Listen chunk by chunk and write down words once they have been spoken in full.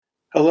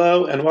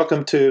Hello, and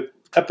welcome to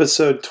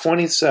episode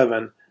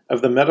 27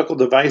 of the Medical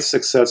Device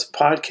Success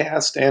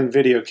podcast and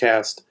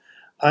videocast.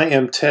 I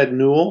am Ted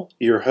Newell,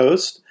 your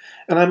host,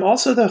 and I'm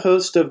also the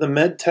host of the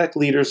MedTech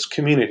Leaders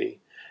Community,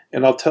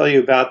 and I'll tell you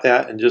about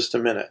that in just a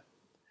minute.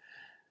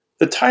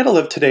 The title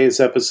of today's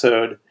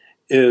episode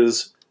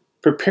is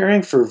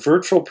Preparing for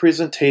Virtual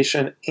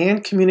Presentation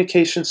and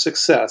Communication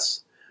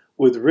Success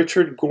with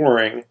Richard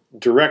Goring,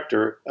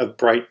 Director of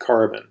Bright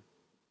Carbon.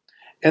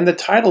 And the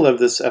title of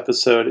this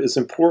episode is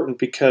important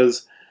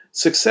because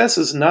success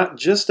is not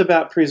just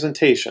about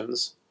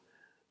presentations.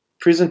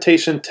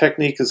 Presentation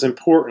technique is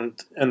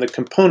important, and the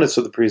components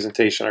of the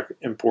presentation are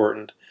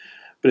important,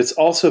 but it's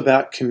also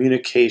about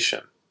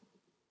communication.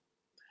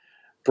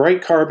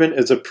 Bright Carbon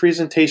is a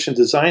presentation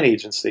design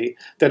agency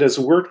that has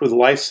worked with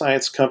life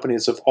science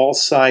companies of all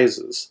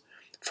sizes,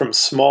 from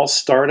small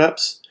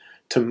startups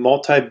to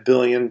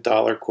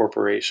multi-billion-dollar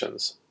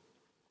corporations.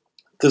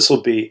 This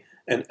will be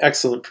an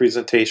excellent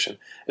presentation,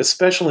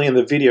 especially in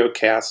the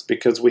videocast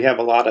because we have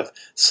a lot of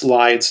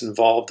slides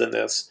involved in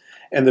this,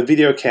 and the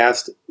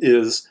videocast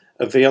is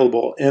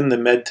available in the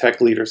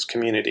MedTech Leaders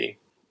Community.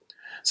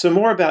 So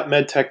more about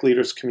MedTech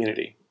Leaders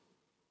Community.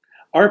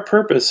 Our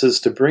purpose is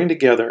to bring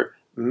together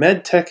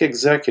MedTech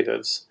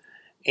executives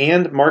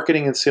and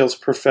marketing and sales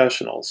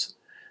professionals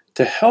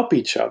to help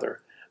each other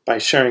by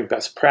sharing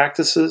best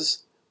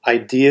practices,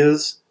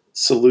 ideas,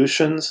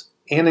 solutions,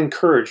 and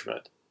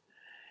encouragement.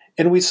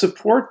 And we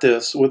support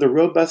this with a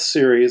robust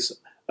series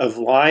of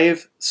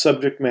live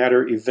subject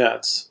matter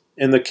events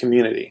in the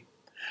community.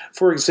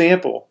 For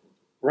example,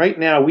 right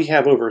now we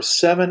have over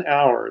 7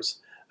 hours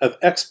of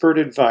expert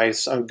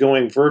advice on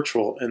going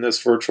virtual in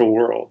this virtual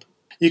world.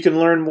 You can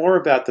learn more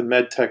about the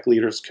MedTech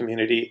Leaders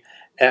community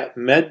at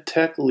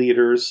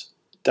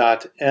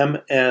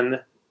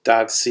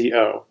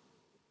medtechleaders.mn.co.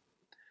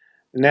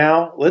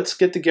 Now, let's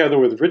get together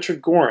with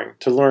Richard Goring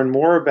to learn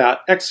more about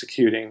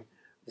executing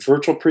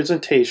virtual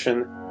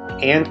presentation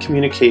and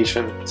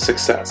communication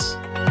success.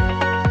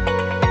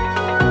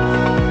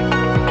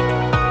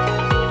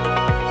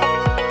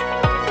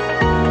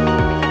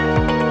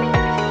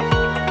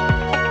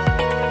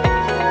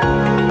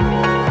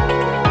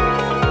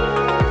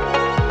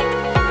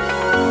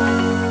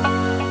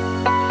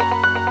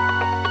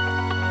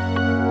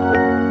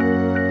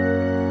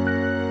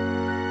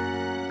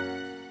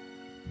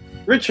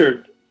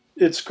 Richard,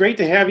 it's great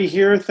to have you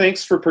here.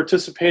 Thanks for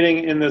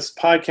participating in this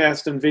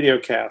podcast and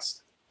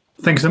videocast.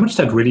 Thanks so much,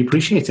 Ted. Really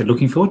appreciate it.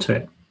 Looking forward to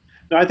it.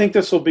 Now, I think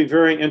this will be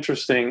very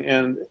interesting.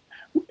 And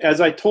as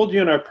I told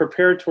you in our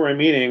preparatory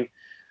meeting,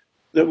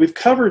 that we've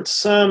covered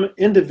some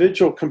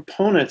individual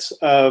components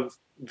of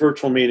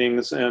virtual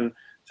meetings and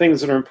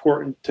things that are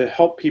important to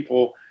help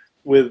people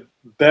with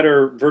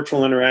better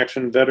virtual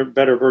interaction,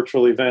 better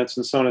virtual events,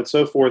 and so on and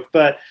so forth.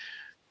 But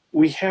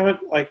we haven't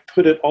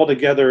put it all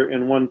together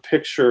in one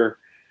picture.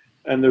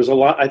 And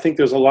I think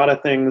there's a lot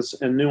of things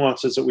and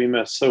nuances that we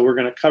missed. So we're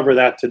going to cover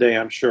that today,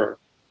 I'm sure.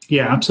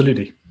 Yeah,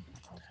 absolutely.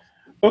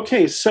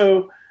 Okay,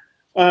 so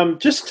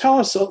just tell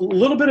us a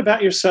little bit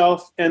about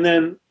yourself and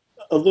then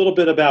a little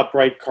bit about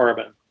Bright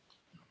Carbon.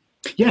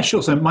 Yeah,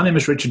 sure. So my name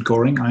is Richard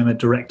Goring. I'm a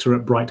director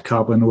at Bright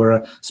Carbon. We're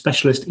a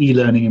specialist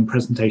e-learning and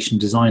presentation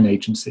design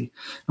agency.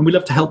 And we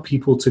love to help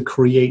people to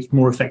create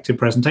more effective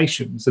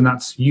presentations. And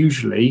that's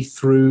usually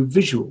through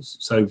visuals.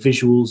 So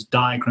visuals,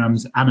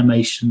 diagrams,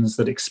 animations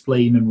that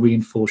explain and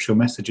reinforce your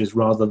messages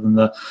rather than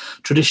the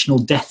traditional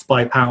death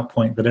by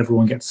PowerPoint that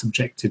everyone gets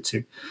subjected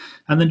to.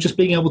 And then just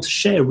being able to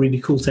share really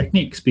cool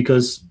techniques,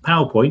 because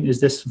PowerPoint is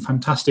this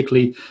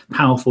fantastically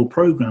powerful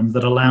program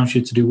that allows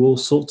you to do all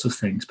sorts of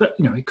things. But,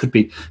 it could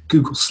be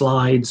Google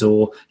Slides,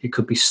 or it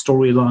could be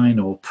Storyline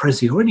or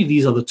Prezi or any of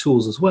these other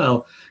tools as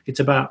well.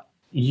 It's about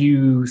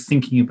you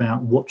thinking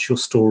about what's your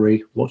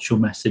story, what's your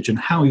message, and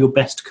how you're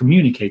best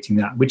communicating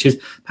that, which is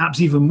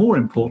perhaps even more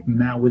important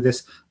now with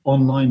this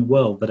online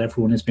world that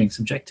everyone is being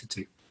subjected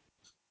to.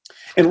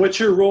 And what's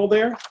your role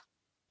there?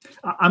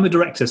 I'm a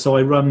director, so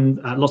I run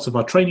lots of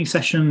our training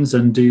sessions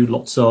and do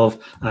lots of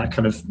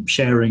kind of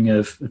sharing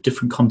of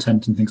different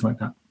content and things like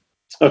that.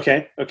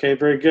 Okay,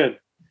 very good.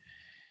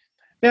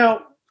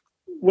 Now,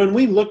 when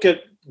we look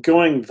at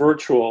going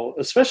virtual,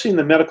 especially in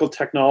the medical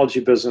technology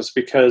business,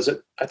 because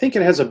I think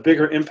it has a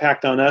bigger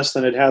impact on us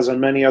than it has on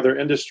many other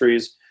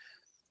industries,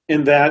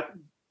 in that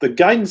the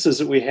guidances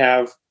that we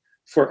have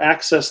for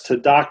access to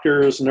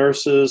doctors,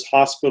 nurses,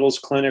 hospitals,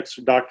 clinics,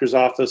 doctors'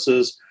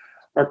 offices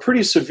are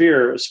pretty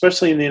severe,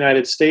 especially in the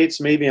United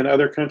States, maybe in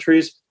other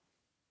countries,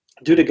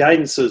 due to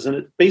guidances. And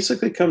it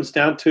basically comes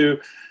down to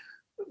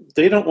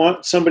they don't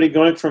want somebody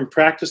going from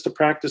practice to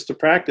practice to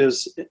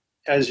practice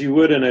as you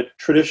would in a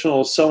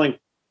traditional selling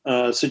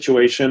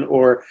situation,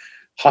 or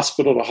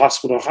hospital to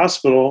hospital to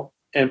hospital,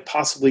 and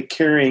possibly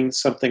carrying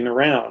something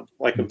around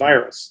like a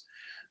virus.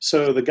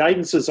 So the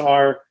guidances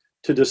are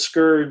to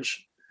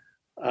discourage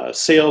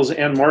sales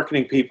and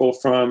marketing people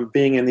from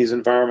being in these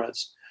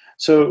environments.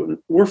 So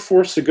we're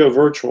forced to go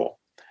virtual.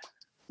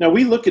 Now,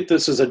 we look at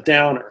this as a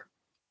downer.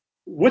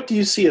 What do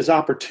you see as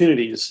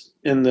opportunities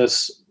in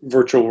this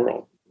virtual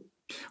world?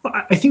 Well,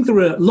 I think there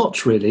are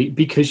lots really,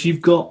 because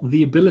you've got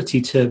the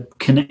ability to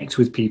connect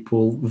with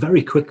people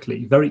very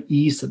quickly, very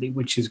easily,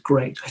 which is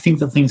great. I think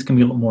that things can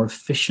be a lot more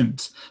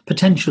efficient,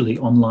 potentially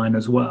online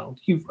as well.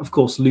 You, of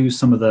course, lose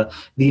some of the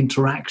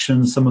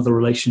interaction, some of the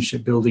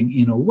relationship building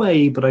in a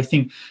way, but I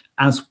think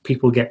as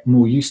people get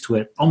more used to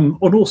it on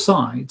all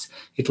sides,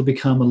 it'll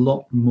become a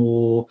lot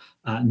more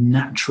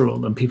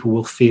natural and people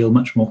will feel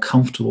much more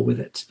comfortable with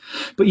it.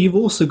 But you've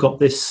also got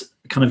this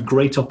kind of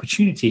great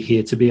opportunity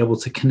here to be able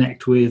to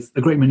connect with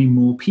a great many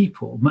more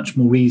people, much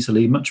more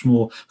easily, much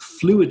more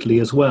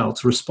fluidly as well,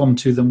 to respond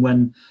to them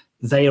when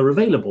they are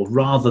available,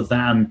 rather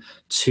than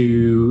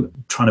to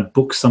trying to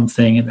book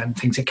something and then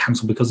things get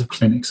cancelled because of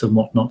clinics and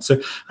whatnot. So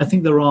I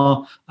think there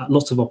are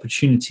lots of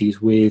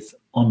opportunities with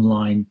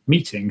online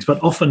meetings,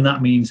 but often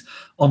that means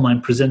online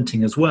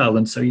presenting as well.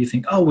 And so you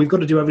think, oh, we've got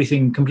to do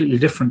everything completely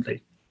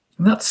differently.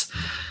 And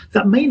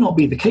that may not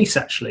be the case,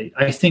 actually.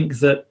 I think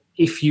that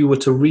if you were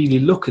to really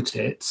look at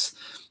it,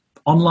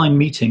 online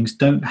meetings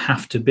don't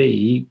have to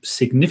be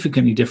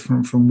significantly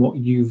different from what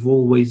you've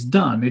always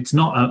done. It's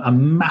not a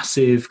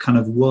massive kind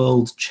of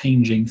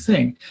world-changing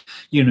thing.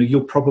 You know,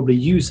 you're probably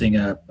using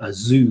a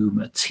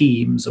Zoom, a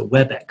Teams, a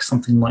WebEx,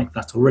 something like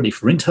that already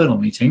for internal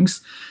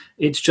meetings.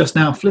 It's just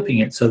now flipping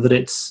it so that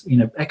it's, you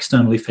know,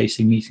 externally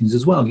facing meetings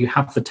as well. You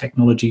have the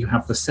technology, you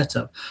have the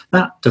setup.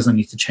 That doesn't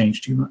need to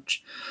change too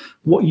much.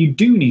 What you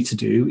do need to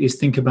do is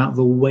think about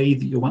the way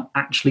that you're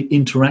actually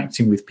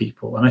interacting with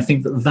people. And I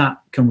think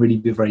that can really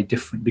be very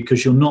different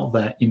because you're not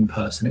there in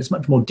person. It's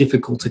much more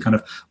difficult to kind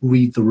of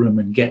read the room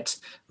and get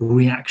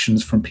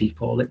reactions from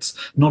people. It's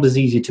not as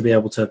easy to be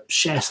able to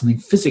share something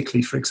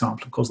physically, for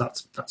example. Of course,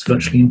 that's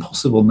virtually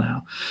impossible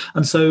now.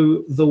 And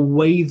so the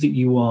way that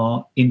you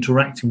are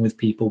interacting with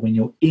people when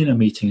you're in a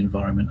meeting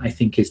environment, I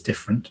think is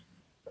different.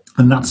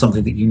 And that's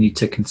something that you need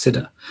to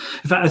consider.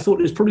 In fact, I thought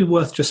it was probably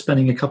worth just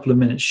spending a couple of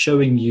minutes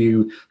showing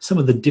you some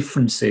of the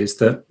differences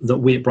that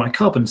we at Bright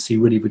Carbon see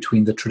really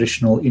between the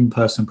traditional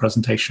in-person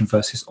presentation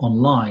versus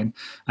online.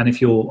 And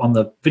if you're on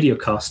the video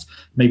cast,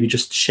 maybe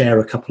just share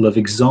a couple of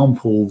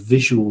example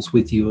visuals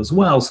with you as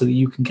well so that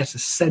you can get a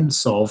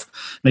sense of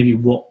maybe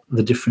what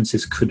the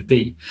differences could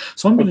be.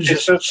 So I'm going to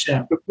just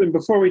share.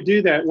 Before we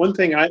do that, one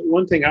thing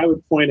I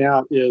would point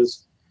out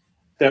is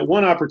that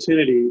one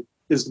opportunity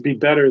is to be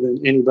better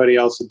than anybody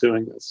else at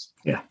doing this.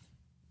 Yeah.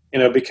 You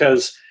know,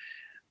 because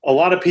a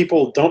lot of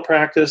people don't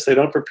practice, they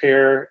don't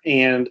prepare,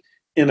 and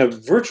in a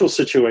virtual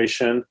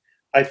situation,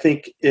 I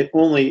think it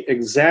only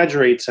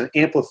exaggerates and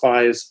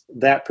amplifies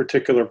that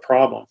particular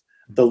problem,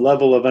 the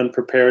level of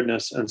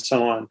unpreparedness and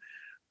so on.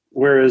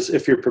 Whereas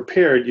if you're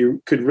prepared,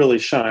 you could really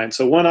shine.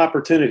 So one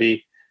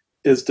opportunity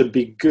is to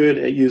be good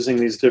at using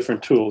these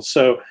different tools.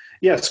 So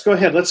yes, go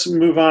ahead. Let's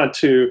move on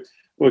to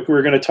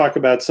we're going to talk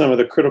about some of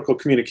the critical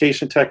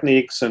communication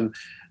techniques and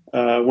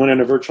when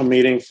in a virtual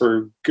meeting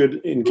for good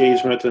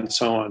engagement and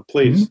so on.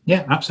 Please. Mm-hmm.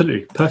 Yeah,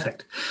 absolutely.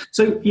 Perfect.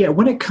 So yeah,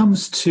 when it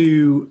comes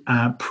to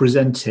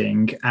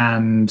presenting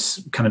and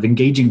kind of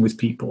engaging with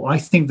people, I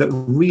think that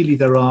really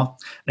there are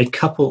a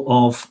couple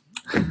of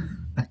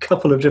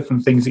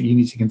different things that you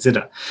need to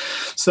consider.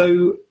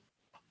 So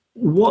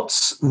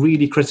what's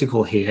really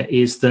critical here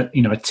is that,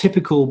 you know, a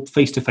typical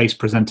face-to-face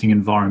presenting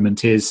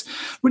environment is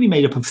really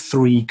made up of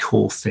three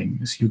core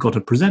things. You've got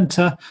a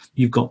presenter,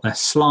 you've got their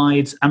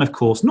slides, and of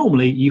course,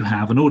 normally you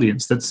have an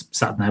audience that's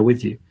sat there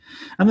with you.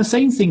 And the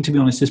same thing, to be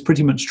honest, is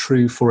pretty much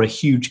true for a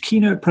huge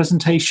keynote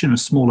presentation, a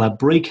smaller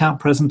breakout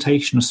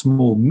presentation, a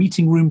small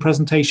meeting room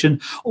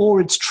presentation,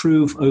 or it's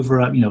true over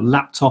a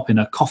laptop in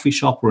a coffee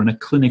shop or in a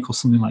clinic or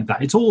something like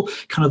that. It's all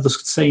kind of the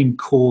same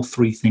core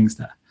three things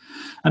there.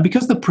 And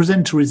because the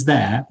presenter is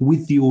there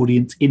with the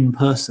audience in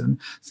person,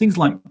 things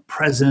like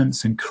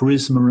presence and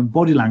charisma and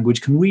body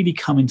language can really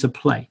come into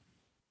play.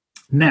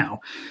 Now,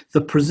 the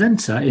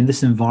presenter in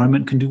this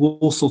environment can do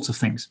all sorts of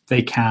things.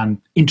 They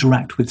can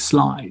interact with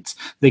slides.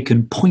 They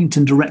can point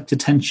and direct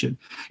attention.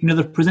 You know,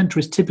 the presenter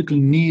is typically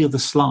near the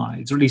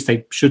slides, or at least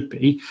they should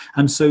be.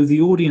 And so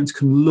the audience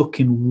can look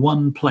in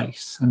one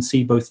place and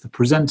see both the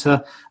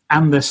presenter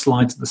and their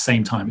slides at the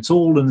same time. It's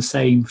all in the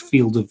same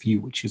field of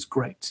view, which is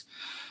great.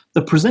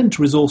 The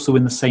presenter is also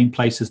in the same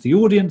place as the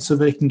audience, so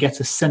they can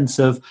get a sense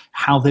of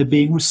how they're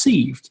being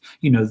received.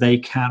 You know, they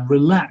can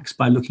relax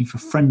by looking for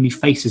friendly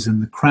faces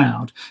in the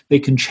crowd. They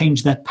can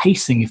change their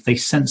pacing if they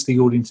sense the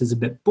audience is a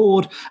bit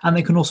bored, and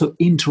they can also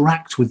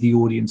interact with the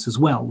audience as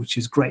well, which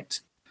is great.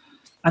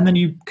 And then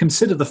you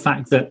consider the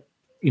fact that,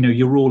 you know,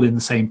 you're all in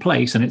the same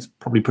place, and it's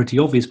probably pretty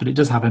obvious, but it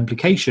does have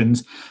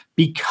implications.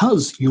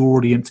 Because your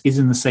audience is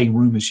in the same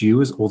room as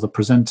you, or the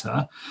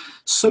presenter,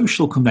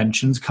 social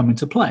conventions come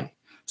into play.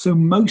 So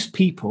most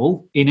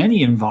people in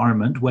any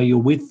environment where you're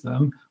with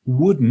them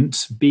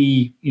wouldn't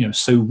be, you know,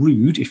 so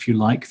rude, if you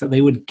like, that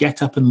they would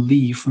get up and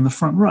leave from the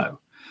front row.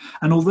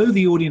 And although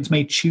the audience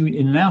may tune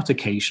in and out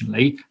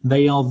occasionally,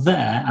 they are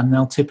there and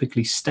they'll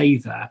typically stay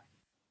there.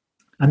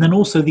 And then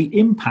also the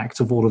impact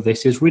of all of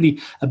this is really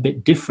a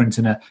bit different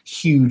in a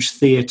huge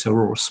theatre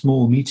or a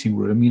small meeting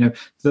room.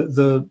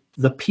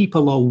 The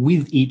people are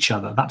with each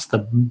other. That's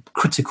the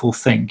critical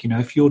thing.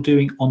 If you're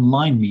doing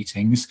online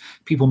meetings,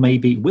 people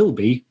will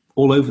be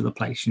all over the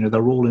place.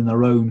 They're all in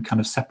their own kind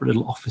of separate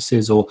little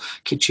offices or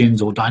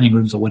kitchens or dining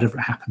rooms or whatever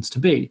it happens to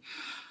be.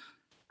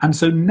 And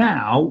so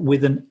now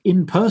with an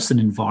in-person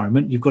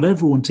environment, you've got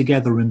everyone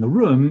together in the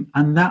room,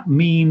 and that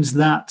means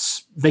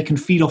that they can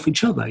feed off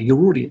each other,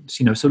 your audience.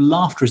 So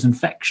laughter is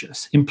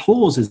infectious,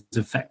 applause is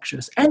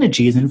infectious,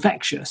 energy is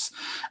infectious.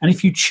 And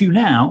if you tune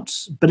out,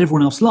 but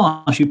everyone else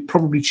laughs, you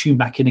probably tune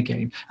back in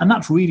again. And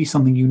that's really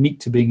something unique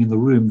to being in the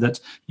room that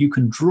you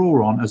can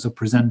draw on as a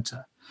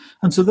presenter.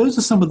 And so those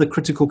are some of the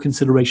critical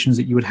considerations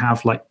that you would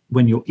have like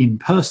when you're in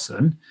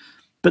person.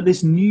 But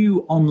this new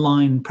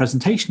online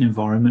presentation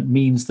environment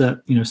means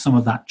that, some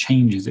of that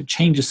changes. It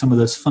changes some of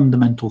those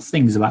fundamental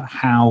things about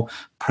how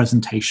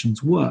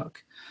presentations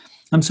work.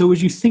 And so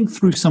as you think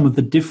through some of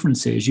the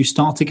differences, you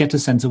start to get a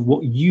sense of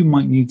what you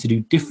might need to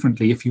do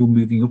differently if you're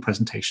moving your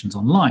presentations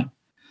online.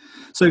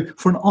 So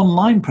for an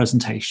online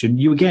presentation,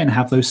 you again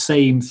have those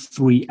same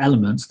three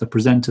elements, the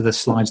presenter, the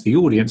slides, the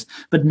audience,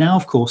 but now,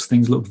 of course,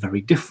 things look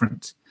very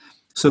different.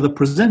 So the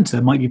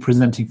presenter might be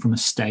presenting from a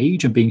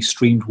stage and being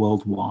streamed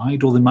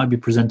worldwide, or they might be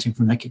presenting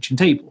from their kitchen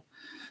table.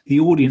 The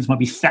audience might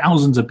be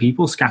thousands of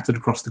people scattered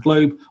across the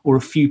globe, or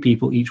a few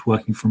people each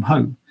working from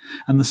home.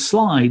 And the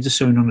slides are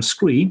shown on a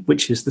screen,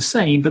 which is the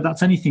same, but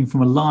that's anything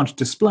from a large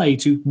display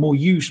to more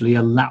usually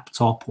a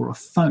laptop or a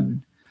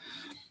phone.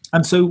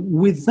 And so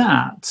with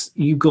that,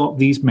 you've got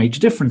these major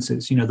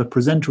differences. The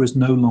presenter is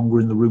no longer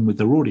in the room with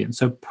their audience,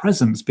 so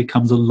presence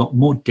becomes a lot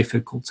more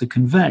difficult to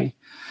convey.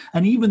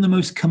 And even the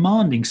most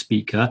commanding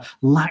speaker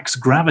lacks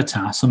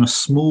gravitas on a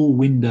small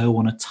window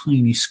on a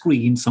tiny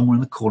screen somewhere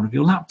in the corner of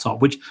your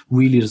laptop, which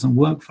really doesn't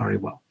work very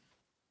well.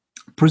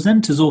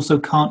 Presenters also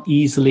can't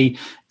easily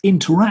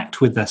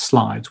interact with their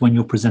slides when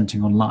you're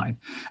presenting online.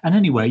 And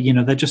anyway,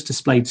 they're just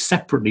displayed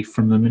separately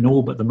from them in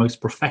all but the most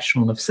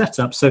professional of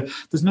setups. So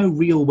there's no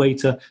real way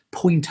to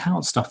point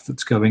out stuff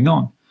that's going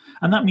on.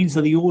 And that means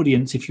that the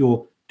audience, if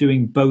you're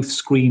doing both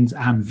screens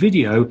and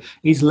video,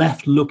 is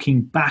left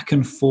looking back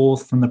and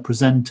forth from the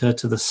presenter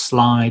to the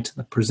slide, to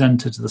the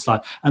presenter to the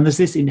slide. And there's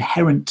this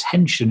inherent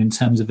tension in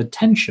terms of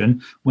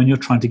attention when you're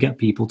trying to get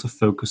people to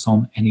focus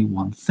on any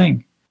one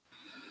thing.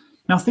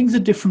 Now, things are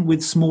different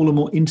with smaller,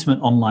 more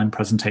intimate online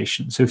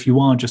presentations. So if you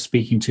are just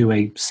speaking to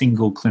a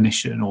single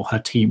clinician or her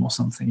team or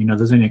something,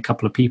 there's only a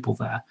couple of people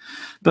there.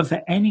 But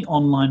for any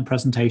online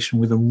presentation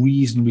with a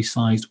reasonably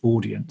sized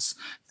audience,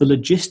 the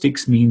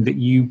logistics mean that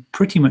you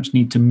pretty much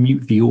need to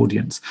mute the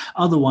audience.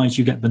 Otherwise,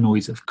 you get the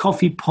noise of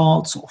coffee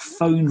pots or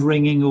phone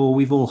ringing, or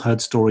we've all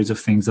heard stories of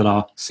things that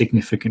are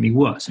significantly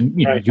worse. And,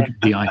 you get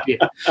the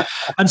idea.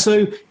 And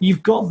so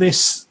you've got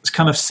this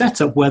kind of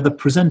setup where the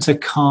presenter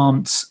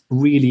can't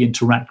really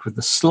interact with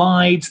the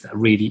slides. They're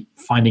really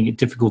finding it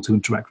difficult to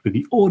interact with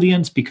the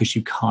audience because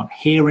you can't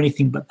hear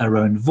anything but their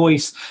own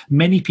voice.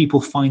 Many people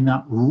find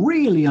that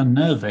really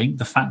unnerving,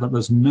 the fact that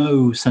there's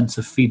no sense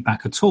of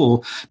feedback at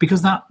all,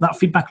 because that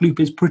feedback loop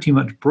is pretty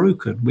much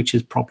broken, which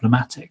is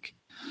problematic.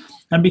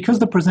 And because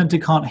the presenter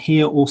can't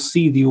hear or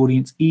see the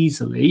audience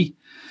easily,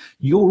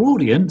 your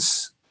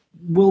audience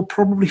will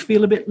probably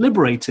feel a bit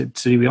liberated,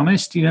 to be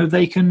honest.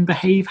 They can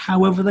behave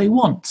however they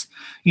want.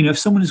 If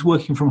someone is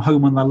working from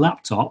home on their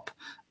laptop,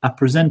 a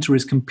presenter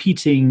is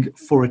competing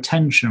for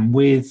attention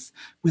with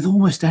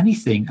almost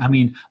anything.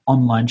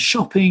 Online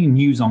shopping,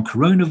 news on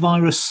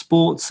coronavirus,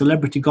 sports,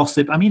 celebrity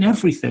gossip,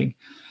 everything.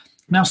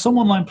 Now, some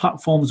online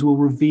platforms will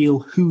reveal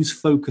who's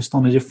focused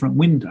on a different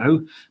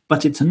window,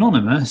 but it's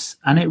anonymous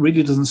and it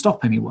really doesn't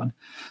stop anyone.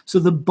 So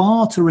the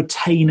bar to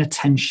retain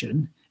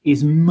attention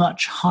is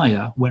much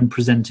higher when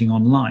presenting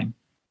online.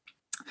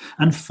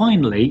 And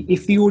finally,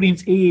 if the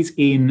audience is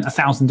in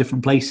 1,000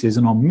 different places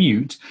and on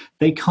mute,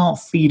 they can't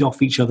feed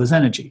off each other's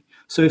energy.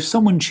 So if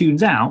someone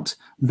tunes out,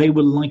 they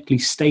will likely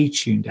stay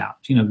tuned out.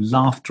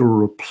 Laughter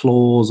or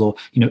applause or,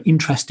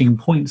 interesting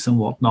points and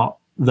whatnot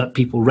that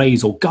people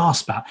raise or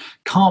gasp at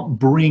can't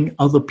bring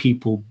other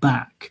people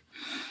back.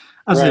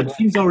 As I said,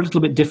 things are a little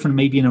bit different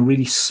maybe in a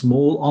really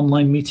small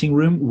online meeting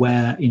room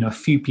where, a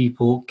few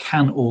people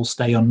can all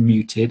stay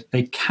unmuted,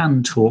 they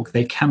can talk,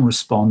 they can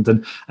respond.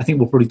 And I think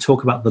we'll probably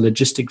talk about the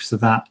logistics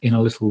of that in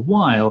a little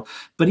while.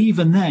 But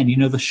even then,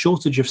 the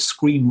shortage of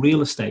screen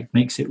real estate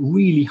makes it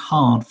really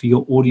hard for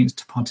your audience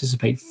to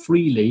participate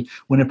freely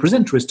when a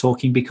presenter is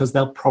talking, because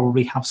they'll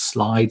probably have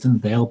slides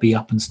and they'll be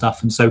up and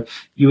stuff. And so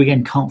you,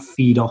 again, can't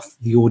feed off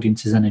the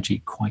audience's energy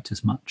quite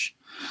as much.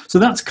 So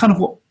that's kind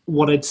of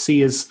what I'd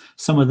see as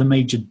some of the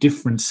major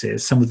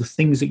differences, some of the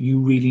things that you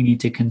really need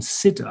to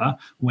consider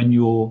when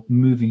you're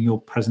moving your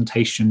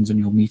presentations and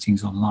your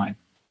meetings online.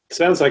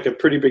 Sounds like a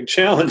pretty big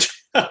challenge.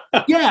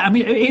 Yeah,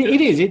 it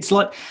is. It's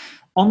like,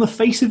 on the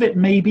face of it,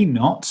 maybe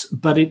not,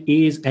 but it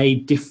is a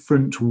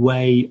different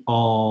way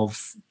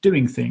of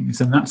doing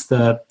things. And that's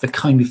the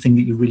kind of thing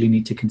that you really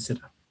need to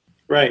consider.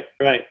 Right.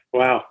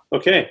 Wow.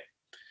 Okay.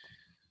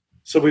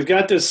 So we've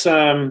got this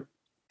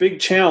big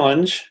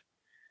challenge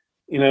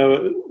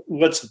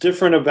what's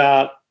different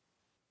about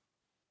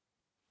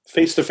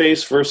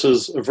face-to-face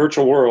versus a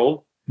virtual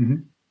world.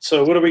 Mm-hmm.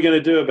 So what are we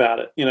going to do about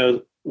it?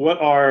 What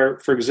are,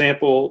 for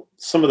example,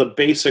 some of the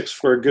basics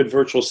for a good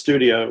virtual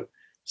studio,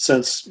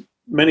 since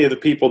many of the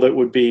people that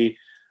would be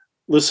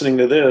listening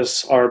to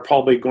this are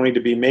probably going to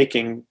be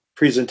making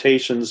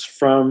presentations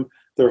from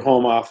their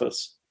home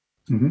office?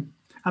 Mm-hmm.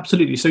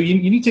 Absolutely. So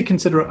you need to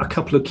consider a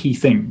couple of key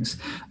things.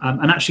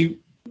 And actually,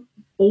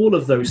 all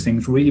of those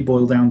things really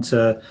boil down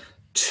to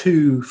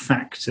two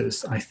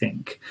factors, I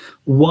think.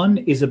 One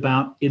is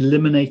about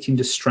eliminating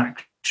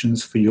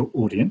distractions for your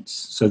audience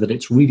so that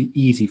it's really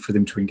easy for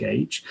them to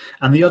engage.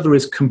 And the other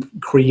is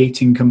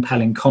creating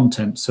compelling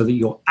content so that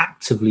you're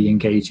actively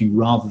engaging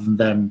rather than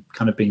them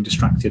kind of being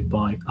distracted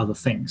by other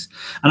things.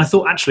 And I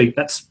thought, actually,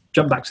 let's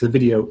jump back to the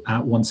video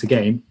once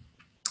again.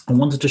 I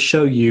wanted to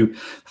show you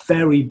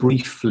very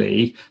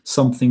briefly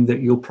something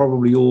that you're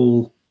probably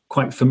all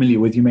quite familiar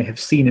with. You may have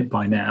seen it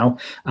by now,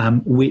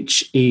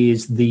 which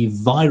is the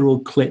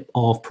viral clip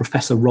of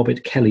Professor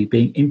Robert Kelly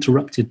being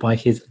interrupted by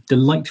his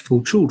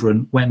delightful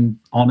children when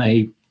on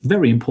a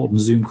very important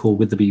Zoom call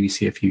with the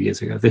BBC a few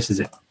years ago. This is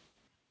it.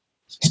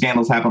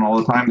 Scandals happen all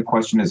the time. The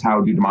question is,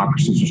 how do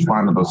democracies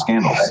respond to those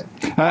scandals?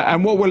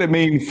 And what will it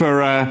mean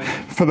for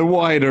the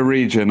wider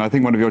region? I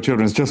think one of your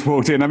children has just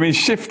walked in. I mean,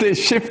 shifting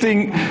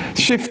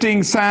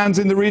sands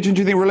in the region. Do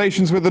you think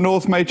relations with the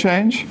North may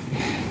change?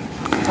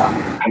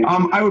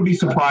 I would be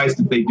surprised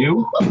if they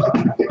do.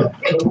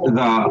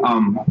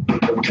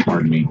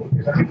 Pardon me.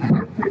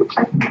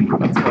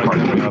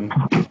 Pardon me.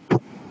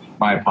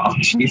 My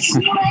apologies.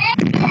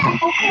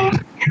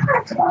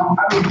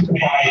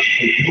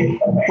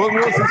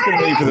 What's this going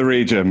to mean for the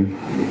region?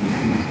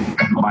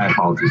 My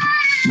apologies.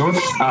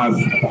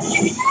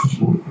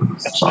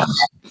 Sorry.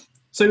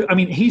 So, I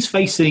mean, he's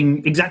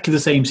facing exactly the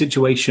same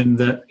situation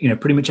that,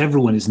 pretty much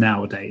everyone is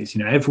nowadays.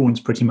 Everyone's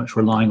pretty much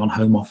relying on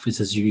home office,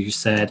 as you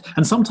said.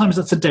 And sometimes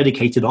that's a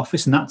dedicated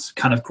office, and that's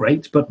kind of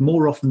great. But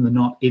more often than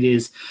not,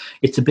 it's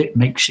a bit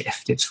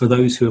makeshift. It's for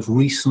those who have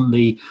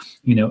recently,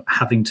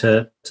 having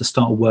to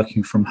start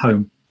working from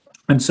home.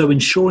 And so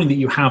ensuring that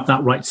you have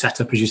that right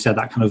setup, as you said,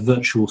 that kind of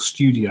virtual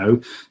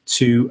studio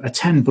to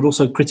attend, but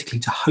also critically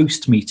to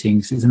host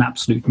meetings is an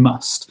absolute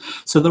must.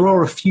 So there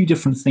are a few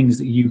different things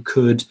that you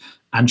could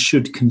and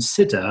should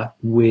consider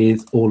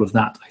with all of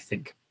that, I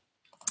think.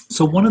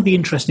 So one of the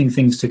interesting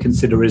things to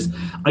consider is,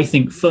 I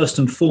think, first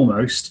and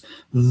foremost,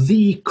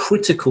 the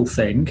critical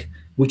thing,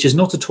 which is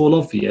not at all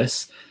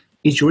obvious,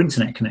 is your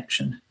internet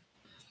connection.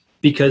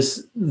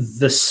 Because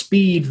the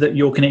speed that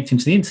you're connecting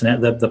to the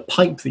internet, the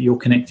pipe that you're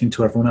connecting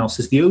to everyone else,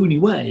 is the only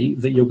way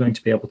that you're going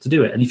to be able to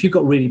do it. And if you've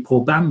got really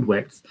poor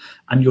bandwidth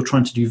and you're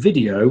trying to do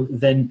video,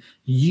 then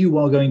you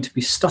are going to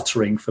be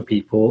stuttering for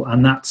people,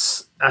 and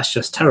that's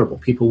just terrible.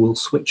 People will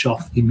switch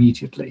off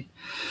immediately.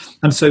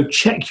 And so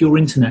check your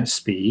internet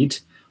speed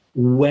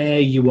where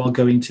you are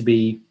going to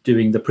be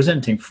doing the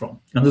presenting from.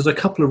 And there's a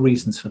couple of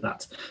reasons for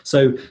that.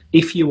 So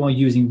if you are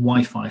using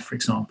Wi-Fi, for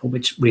example,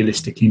 which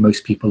realistically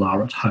most people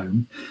are at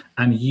home,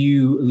 and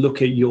you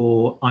look at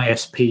your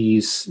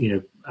ISP's,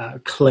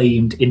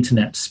 claimed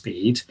internet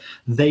speed,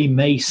 they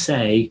may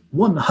say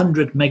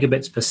 100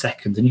 megabits per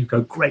second, and you go,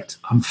 great,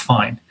 I'm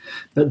fine.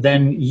 But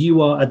then you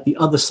are at the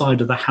other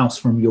side of the house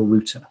from your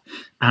router,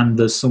 and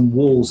there's some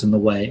walls in the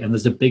way, and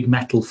there's a big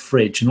metal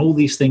fridge, and all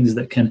these things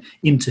that can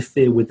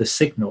interfere with the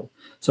signal.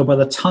 So by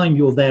the time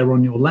you're there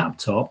on your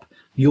laptop,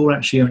 you're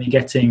actually only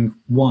getting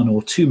 1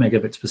 or 2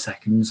 megabits per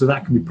second, so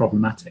that can be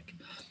problematic.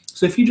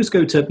 So if you just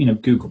go to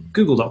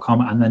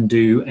google.com and then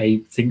do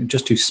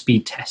just do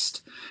speed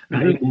test.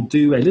 It will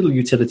do a little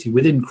utility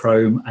within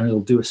Chrome, and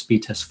it'll do a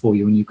speed test for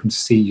you, and you can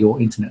see your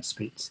internet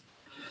speeds.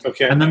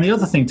 Okay. And then the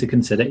other thing to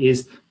consider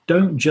is,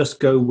 don't just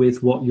go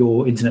with what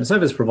your internet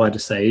service provider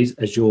says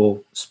as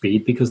your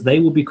speed, because they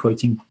will be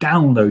quoting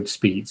download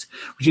speeds,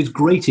 which is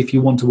great if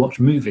you want to watch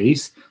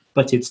movies,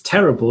 but it's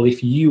terrible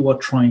if you are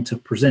trying to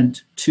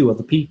present to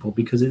other people,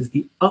 because it's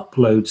the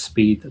upload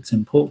speed that's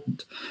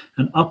important.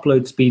 And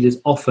upload speed is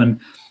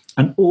often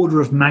an order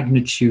of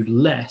magnitude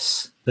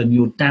less than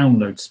your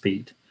download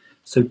speed.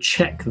 So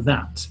check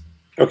that.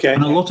 Okay.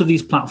 And a lot of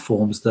these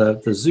platforms, the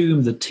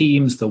Zoom, the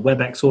Teams, the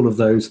WebEx, all of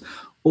those,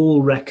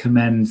 all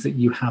recommend that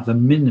you have a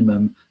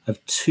minimum of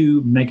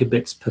 2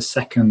 megabits per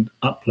second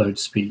upload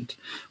speed,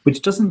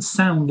 which doesn't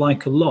sound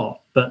like a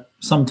lot, but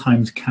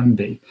sometimes can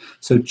be.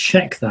 So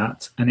check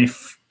that. And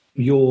if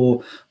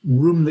your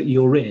room that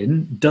you're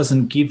in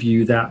doesn't give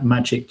you that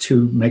magic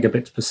 2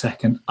 megabits per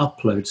second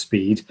upload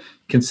speed,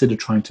 consider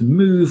trying to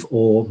move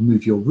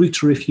your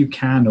router if you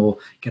can, or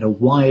get a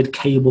wired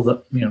cable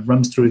that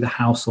runs through the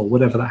house, or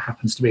whatever that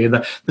happens to be.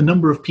 The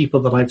number of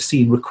people that I've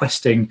seen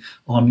requesting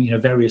on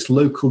various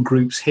local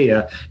groups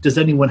here, does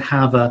anyone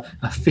have a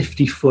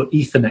 50-foot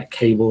Ethernet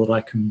cable that I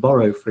can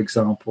borrow, for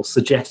example,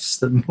 suggests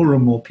that more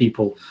and more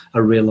people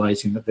are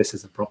realizing that this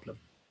is a problem.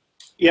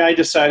 Yeah, I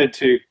decided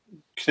to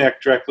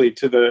connect directly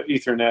to the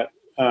Ethernet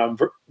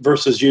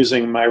versus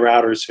using my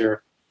routers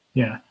here.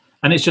 Yeah.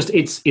 And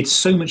it's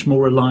so much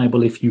more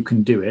reliable if you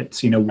can do it.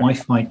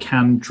 Wi-Fi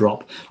can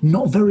drop.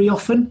 Not very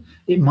often.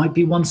 It might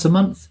be once a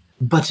month,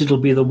 but it'll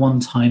be the one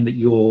time that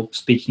you're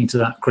speaking to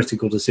that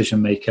critical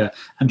decision maker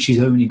and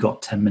she's only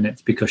got 10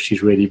 minutes because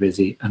she's really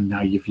busy and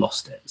now you've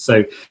lost it.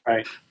 So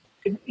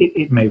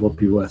it may well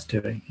be worth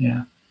doing.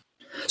 Yeah.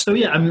 So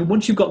yeah, I mean,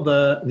 once you've got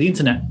the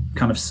internet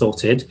kind of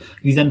sorted,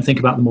 you then think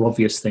about the more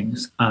obvious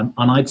things. And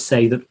I'd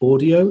say that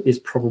audio is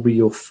probably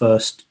your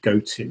first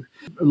go-to.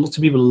 Lots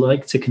of people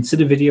like to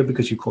consider video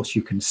because, of course,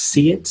 you can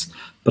see it.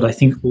 But I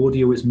think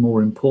audio is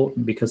more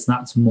important because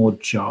that's more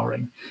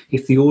jarring.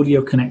 If the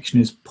audio connection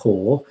is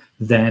poor,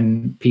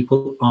 then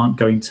people aren't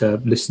going to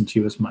listen to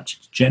you as much.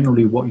 It's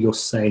generally what you're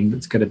saying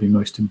that's going to be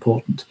most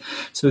important.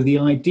 So the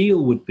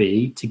ideal would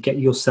be to get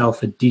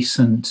yourself a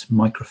decent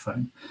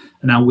microphone.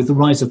 Now, with the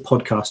rise of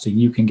podcasting,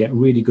 you can get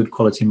really good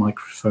quality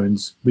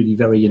microphones really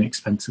very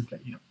inexpensively,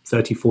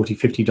 $30,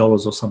 $40,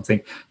 $50 or something.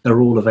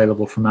 They're all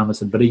available from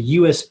Amazon. But a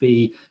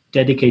USB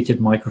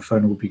dedicated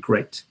microphone would be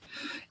great.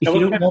 What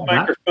kind of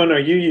microphone are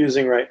you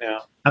using right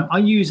now?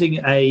 I'm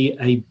using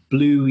a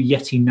Blue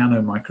Yeti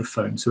Nano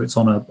microphone. So it's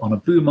on a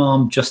boom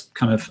arm just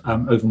kind of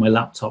over my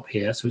laptop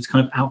here. So it's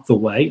kind of out the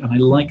way. And I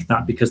like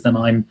that because then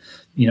I'm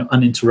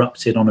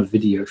uninterrupted on a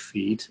video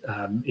feed.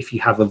 If you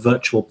have a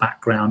virtual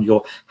background,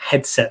 your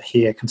headset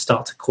here can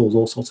start to cause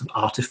all sorts of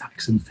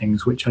artifacts and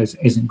things, which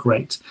isn't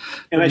great.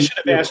 And I should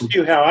have asked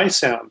you how I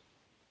sound.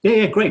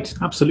 Yeah, great.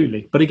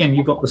 Absolutely. But again,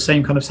 you've got the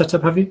same kind of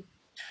setup, have you?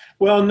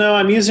 Well,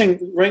 no,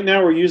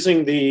 we're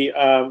using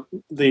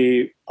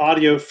the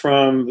audio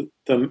from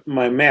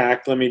my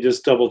Mac. Let me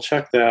just double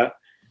check that.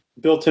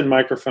 Built-in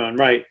microphone,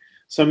 right.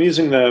 So I'm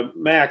using the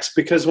Macs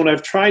because when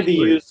I've tried to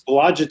use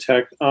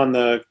Logitech on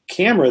the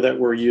camera that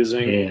we're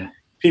using,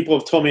 people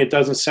have told me it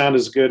doesn't sound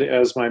as good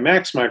as my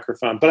Mac's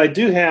microphone. But I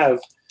do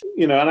have,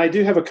 and I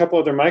do have a couple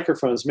other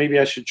microphones. Maybe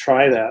I should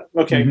try that.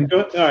 Okay,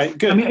 All right,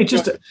 good. I mean,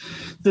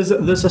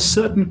 there's a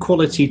certain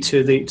quality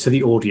to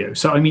the audio.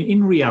 So I mean,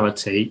 in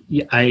reality,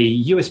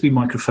 a USB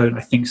microphone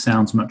I think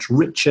sounds much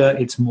richer.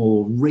 It's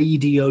more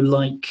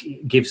radio-like.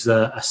 It gives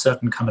a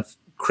certain kind of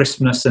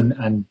crispness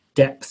and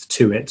depth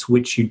to it,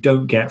 which you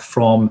don't get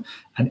from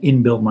an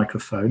inbuilt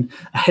microphone.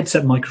 A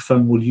headset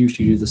microphone will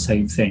usually do the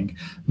same thing.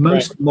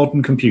 Most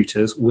modern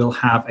computers will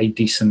have a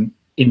decent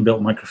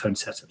inbuilt microphone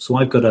setup. So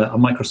I've got a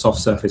Microsoft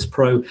Surface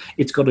Pro.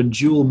 It's got a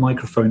dual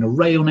microphone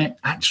array on it.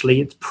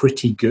 Actually, it's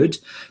pretty good.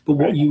 But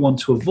what you want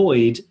to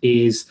avoid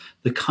is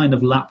the kind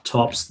of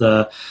laptops,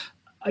 the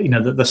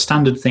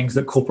standard things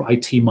that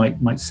corporate IT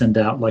might send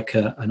out, like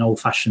an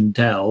old-fashioned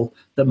Dell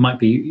that might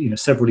be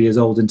several years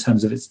old in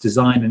terms of its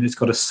design, and it's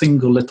got a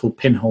single little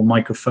pinhole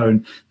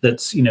microphone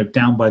that's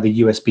down by the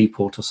USB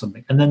port or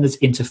something, and then there's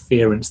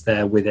interference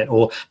there with it,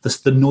 or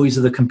the noise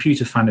of the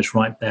computer fan is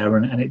right there,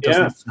 and it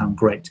doesn't sound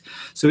great.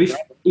 So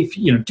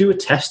if do a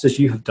test as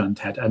you have done,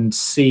 Ted, and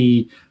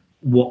see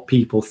what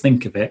people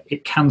think of it.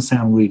 It can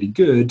sound really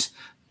good,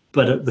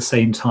 but at the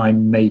same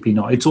time, maybe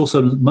not. It's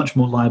also much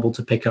more liable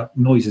to pick up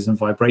noises and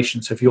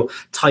vibrations. So if you're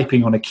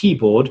typing on a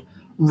keyboard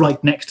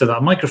right next to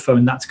that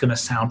microphone, that's going to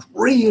sound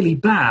really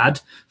bad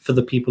for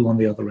the people on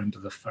the other end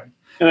of the phone.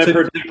 And I've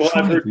heard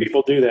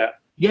people do that.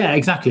 Yeah,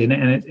 exactly.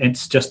 And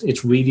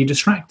it's really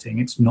distracting.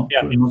 It's not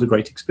a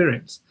great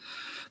experience.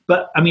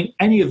 But I mean,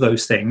 any of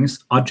those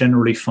things are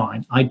generally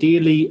fine.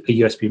 Ideally, a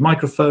USB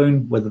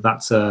microphone, whether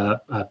that's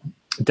a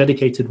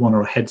dedicated one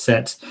or a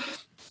headset,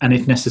 and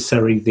if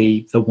necessary,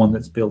 the one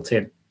that's built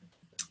in.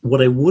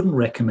 What I wouldn't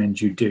recommend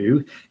you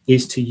do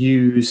is to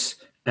use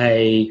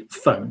a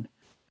phone,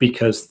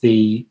 because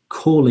the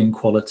calling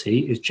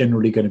quality is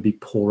generally going to be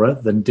poorer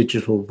than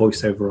digital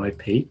voice over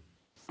IP.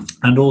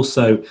 And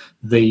also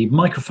the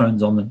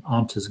microphones on them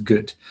aren't as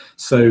good.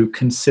 So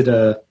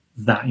consider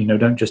that,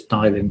 don't just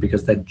dial in,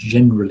 because they're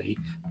generally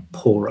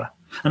poorer.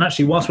 And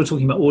actually, whilst we're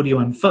talking about audio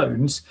and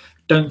phones,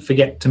 don't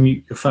forget to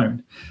mute your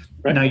phone.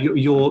 Right. Now,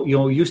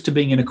 you're used to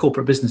being in a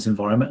corporate business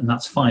environment, and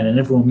that's fine. And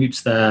everyone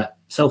mutes their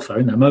cell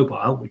phone, their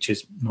mobile, which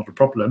is not a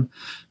problem.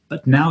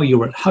 But now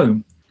you're at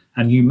home,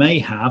 and you may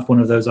have one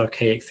of those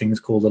archaic things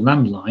called a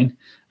landline,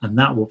 and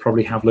that will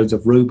probably have loads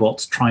of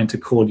robots trying to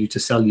call you to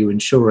sell you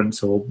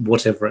insurance or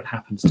whatever it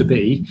happens to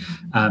be,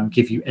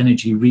 give you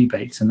energy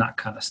rebates and that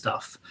kind of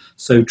stuff.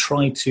 So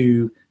try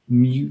to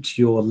mute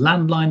your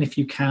landline if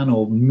you can,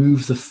 or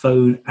move the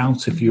phone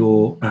out of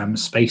your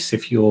space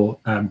if you're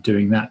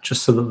doing that,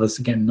 just so that there's,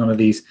 again, none of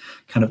these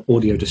kind of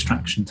audio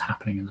distractions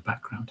happening in the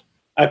background.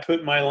 I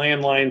put my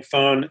landline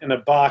phone in a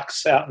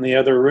box out in the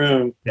other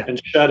room and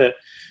shut it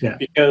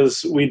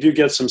because we do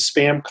get some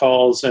spam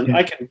calls, and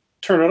I can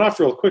turn it off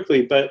real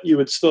quickly, but you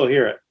would still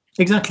hear it.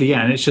 Exactly,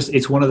 yeah. And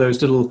it's one of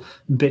those little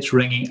bits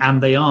ringing,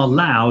 and they are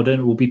loud, and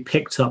it will be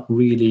picked up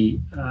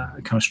really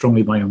kind of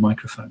strongly by your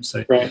microphone.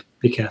 So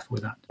be careful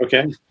with that.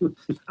 Okay.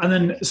 And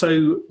then,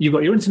 so you've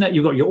got your internet,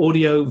 you've got your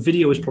audio,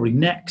 video is probably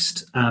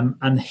next.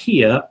 And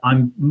here,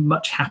 I'm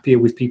much happier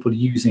with people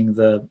using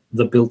the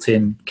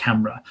built-in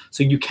camera.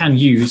 So you can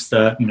use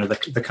the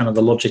kind of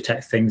the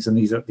Logitech things, and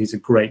these are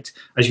great.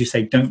 As you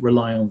say, don't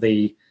rely on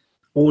the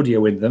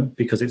audio in them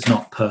because it's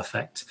not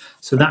perfect.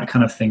 So that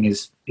kind of thing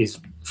is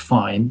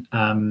fine.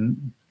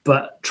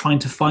 But trying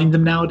to find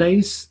them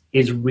nowadays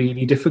is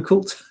really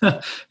difficult.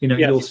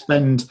 You'll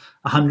spend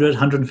 $100,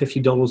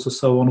 $150 or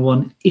so on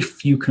one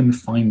if you can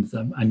find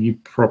them, and you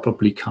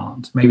probably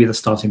can't. Maybe they're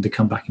starting to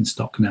come back in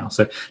stock now,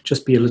 so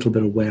just be a little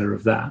bit aware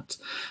of that.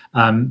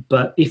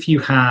 But if you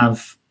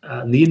have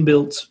the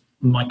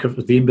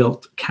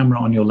inbuilt camera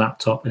on your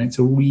laptop, and it's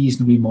a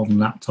reasonably modern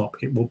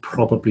laptop, it will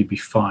probably be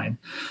fine.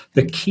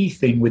 The key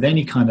thing with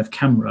any kind of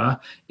camera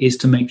is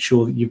to make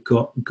sure that you've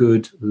got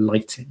good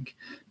lighting,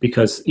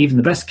 because even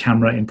the best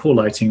camera in poor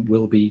lighting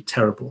will be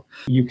terrible.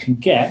 You can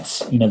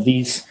get,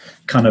 these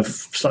kind of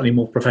slightly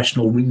more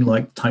professional ring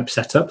light type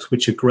setups,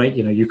 which are great.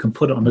 You can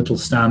put it on a little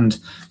stand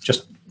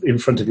just in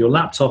front of your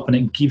laptop, and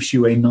it gives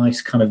you a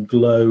nice kind of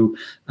glow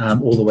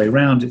all the way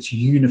around. It's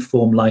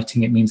uniform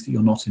lighting. It means that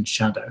you're not in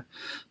shadow.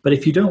 But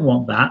if you don't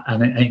want that,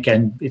 and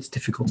again, it's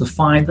difficult to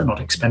find, they're not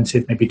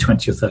expensive, maybe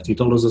 $20 or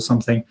 $30 or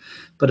something.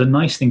 But a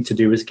nice thing to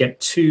do is get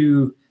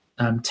two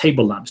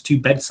table lamps, two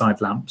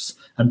bedside lamps,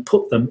 and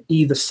put them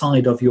either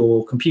side of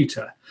your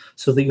computer,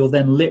 so that you're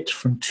then lit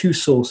from two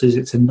sources.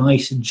 It's a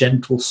nice,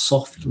 gentle,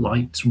 soft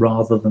light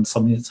rather than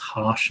something that's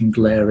harsh and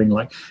glaring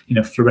like,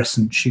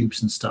 fluorescent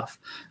tubes and stuff.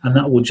 And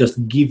that will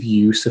just give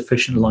you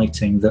sufficient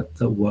lighting that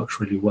works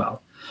really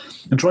well.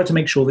 And try to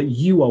make sure that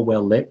you are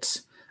well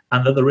lit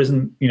and that there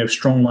isn't,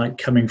 strong light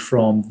coming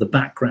from the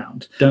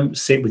background. Don't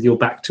sit with your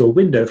back to a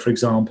window, for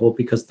example,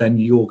 because then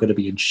you're going to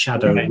be in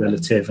shadow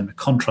relative and the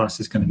contrast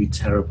is going to be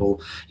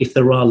terrible. If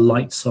there are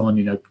lights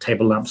on,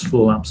 table lamps,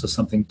 floor lamps or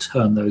something,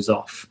 turn those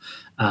off.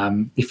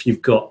 If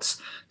you've got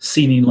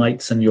ceiling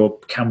lights and your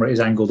camera is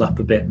angled up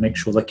a bit, make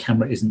sure the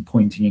camera isn't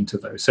pointing into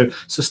those. So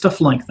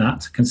stuff like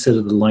that,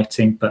 consider the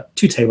lighting, but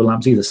two table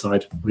lamps either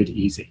side, really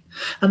easy.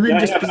 And then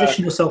just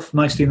position yourself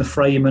nicely in the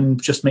frame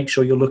and just make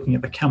sure you're looking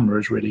at the camera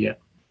is really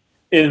it.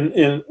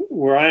 In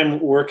where I'm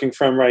working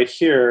from right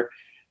here,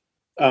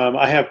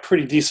 I have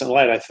pretty decent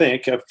light, I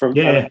think, from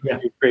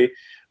degree.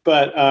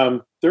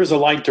 But there's a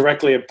light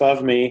directly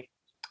above me,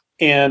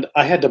 and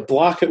I had to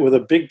block it with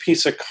a big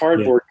piece of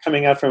cardboard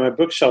coming out from my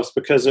bookshelves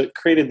because it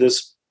created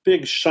this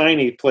big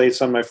shiny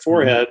place on my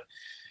forehead.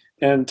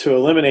 And to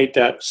eliminate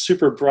that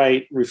super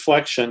bright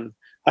reflection,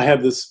 I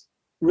have this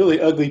really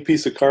ugly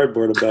piece of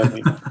cardboard above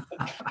me.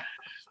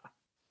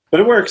 But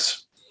it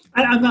works.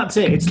 And that's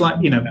it. It's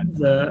like,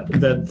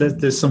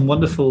 there's some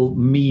wonderful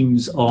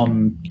memes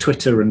on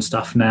Twitter and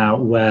stuff now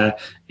where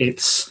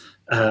it's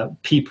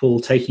people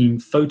taking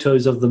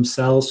photos of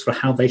themselves for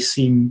how they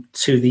seem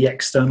to the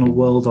external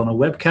world on a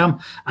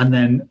webcam, and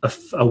then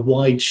a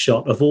wide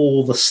shot of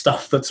all the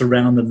stuff that's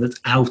around them that's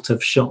out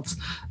of shot.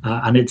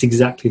 And it's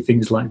exactly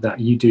things like that.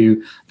 You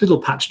do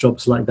little patch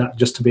jobs like that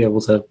just to be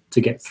able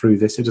to get through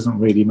this. It doesn't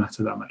really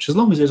matter that much, as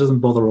long as it doesn't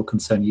bother or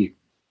concern you.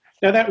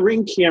 Now, that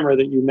Ring camera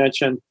that you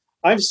mentioned,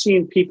 I've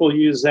seen people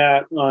use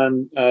that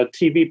on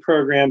TV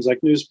programs,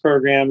 like news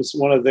programs.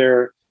 One of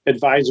their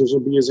advisors will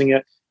be using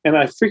it. And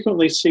I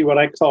frequently see what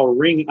I call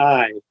ring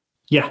eye.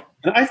 Yeah.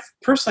 And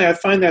I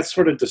find that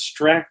sort of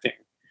distracting.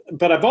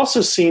 But I've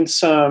also seen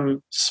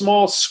some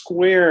small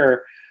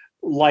square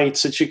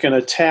lights that you can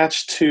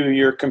attach to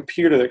your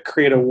computer that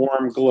create a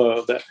warm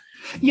glow.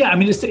 Yeah, I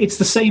mean, it's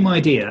the same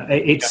idea.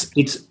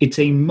 It's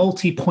a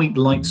multi-point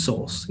light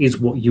source is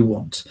what you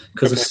want,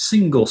 because a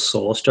single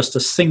source, just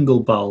a single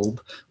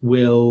bulb,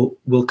 will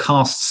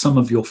cast some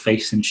of your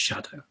face in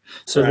shadow.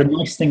 So the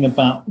nice thing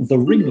about the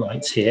ring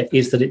lights here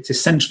is that it's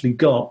essentially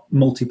got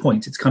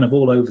multi-point. It's kind of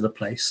all over the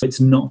place. It's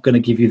not going to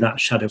give you that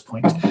shadow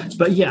point.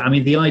 But yeah, I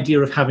mean, the idea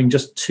of having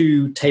just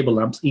two table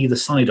lamps either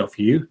side of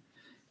you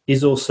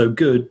is also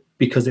good,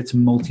 because it's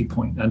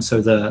multi-point, and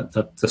so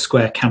the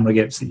square camera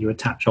bits that you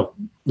attach, or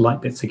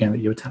light bits again that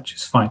you attach,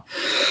 is fine.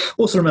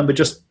 Also remember,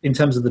 just in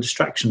terms of the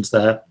distractions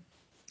there,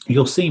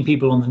 you're seeing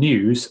people on the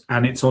news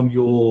and it's on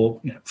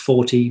your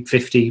 40,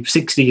 50,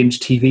 60-inch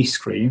TV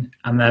screen,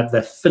 and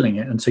they're filling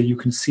it, and so you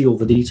can see all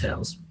the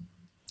details.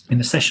 In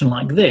a session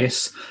like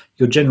this,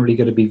 you're generally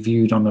going to be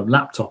viewed on a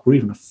laptop or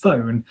even a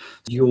phone.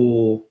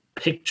 Your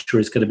picture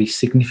is going to be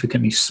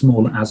significantly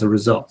smaller as a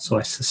result. So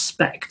I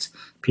suspect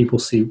people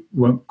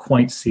won't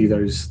quite see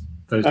those.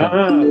 So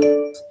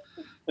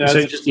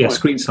just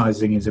screen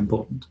sizing is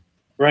important.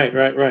 Right.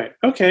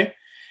 Okay,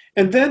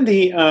 and then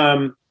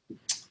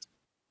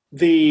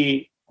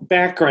the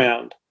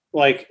background.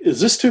 Like, is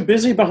this too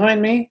busy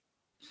behind me?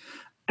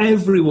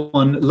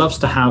 Everyone loves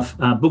to have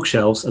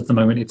bookshelves at the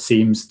moment, it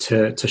seems,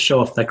 to show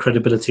off their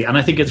credibility. And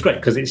I think it's great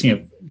because it's,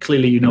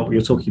 clearly you know what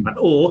you're talking about.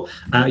 Or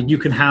you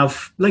can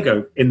have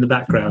Lego in the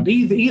background.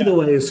 Either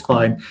way is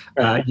fine.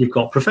 You've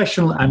got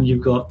professional and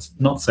you've got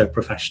not so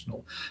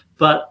professional.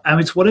 But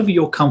it's whatever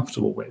you're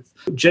comfortable with.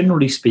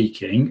 Generally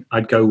speaking,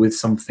 I'd go with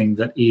something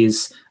that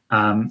is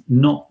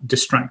not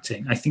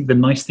distracting. I think the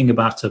nice thing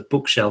about a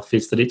bookshelf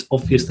is that it's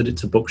obvious that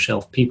it's a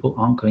bookshelf. People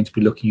aren't going to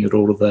be looking at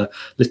all of the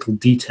little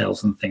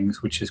details and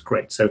things, which is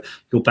great. So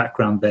your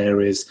background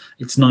there it's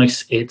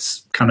nice.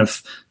 It's kind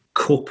of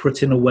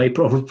corporate in a way,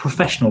 or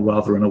professional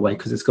rather in a way,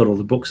 because it's got all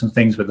the books and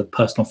things with the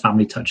personal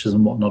family touches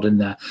and whatnot in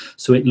there.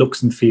 So it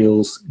looks and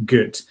feels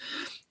good.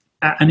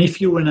 And if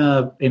you're in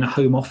a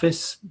home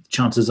office,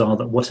 chances are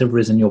that whatever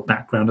is in your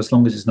background, as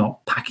long as it's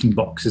not packing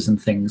boxes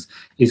and things,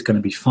 is going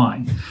to be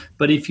fine.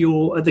 But if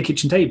you're at the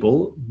kitchen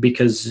table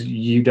because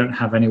you don't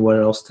have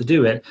anywhere else to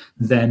do it,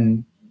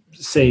 then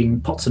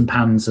seeing pots and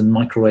pans and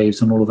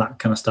microwaves and all of that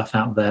kind of stuff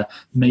out there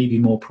may be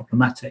more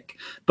problematic.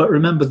 But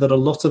remember that a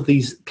lot of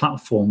these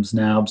platforms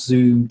now,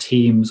 Zoom,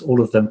 Teams,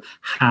 all of them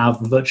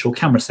have virtual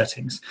camera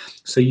settings.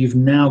 So you've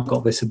now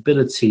got this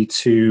ability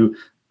to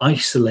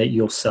isolate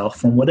yourself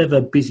from whatever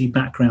busy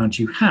background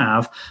you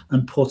have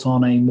and put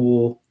on a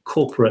more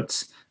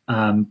corporate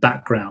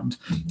background.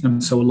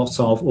 And so a lot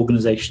of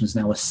organizations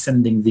now are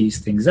sending these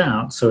things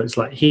out. So it's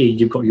like, here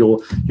you've got your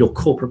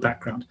corporate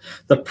background.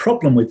 The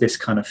problem with this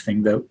kind of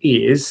thing, though,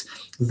 is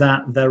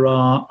that there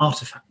are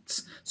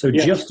artifacts. So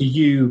just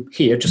you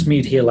here, just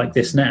me here like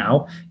this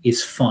now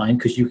is fine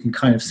because you can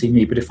kind of see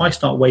me. But if I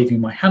start waving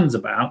my hands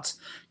about,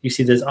 you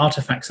see there's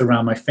artifacts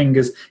around my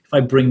fingers. If I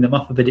bring them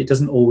up a bit, it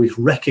doesn't always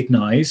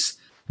recognize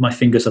my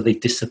fingers, so they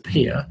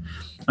disappear.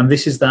 And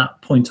this is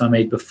that point I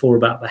made before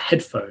about the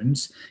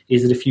headphones,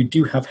 is that if you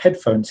do have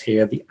headphones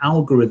here, the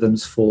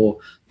algorithms for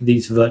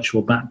these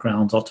virtual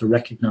backgrounds are to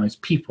recognize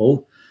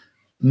people,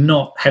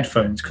 not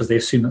headphones, because they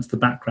assume that's the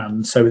background.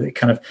 And so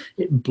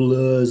it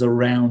blurs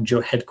around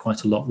your head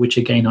quite a lot, which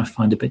again, I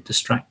find a bit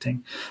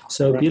distracting.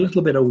 So be a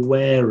little bit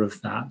aware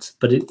of that,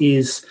 but it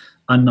is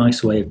a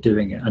nice way of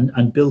doing it.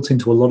 And built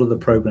into a lot of the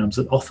programs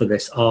that offer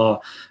this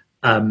are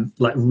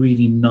like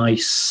really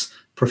nice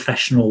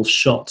professional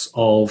shots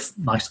of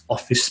nice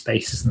office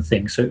spaces and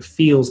things. So it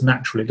feels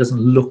natural. It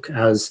doesn't look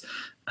as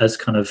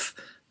kind of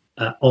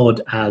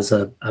odd as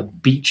a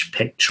beach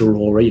picture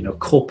or a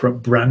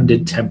corporate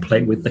branded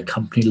template with the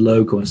company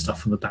logo and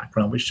stuff in the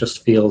background, which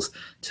just feels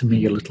to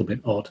me a little bit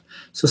odd.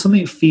 So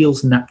something that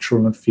feels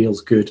natural and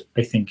feels good,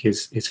 I think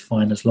is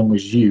fine as long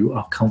as you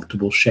are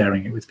comfortable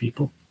sharing it with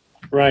people.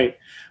 Right.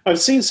 I've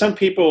seen some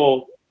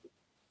people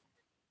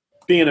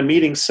be in a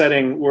meeting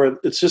setting where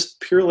it's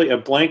just purely a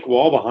blank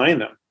wall behind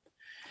them.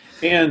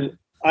 And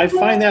I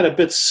find that a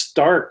bit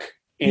stark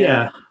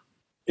and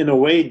in a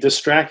way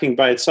distracting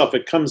by itself.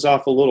 It comes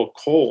off a little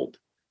cold.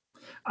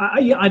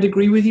 I'd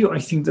agree with you. I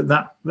think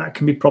that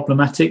can be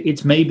problematic.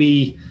 It's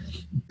maybe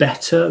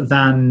better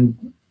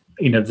than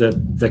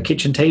the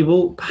kitchen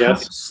table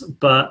perhaps,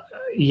 but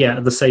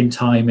at the same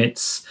time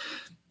it's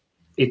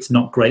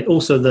not great.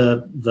 Also,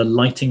 the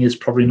lighting is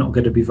probably not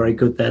going to be very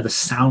good there. The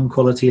sound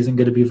quality isn't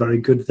going to be very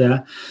good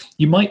there.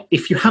 You might,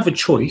 if you have a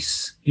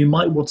choice, you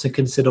might want to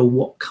consider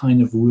what kind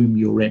of room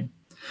you're in.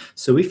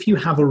 So if you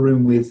have a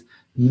room with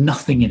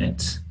nothing in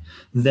it,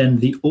 then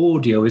the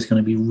audio is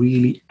going to be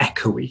really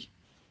echoey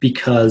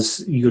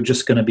because you're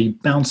just going to be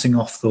bouncing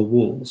off the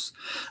walls.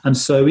 And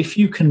so if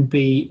you can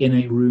be in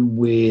a room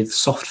with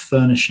soft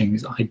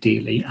furnishings,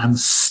 ideally, and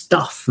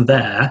stuff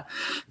there,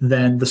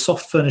 then the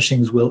soft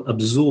furnishings will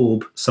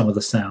absorb some of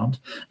the sound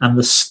and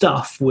the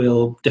stuff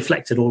will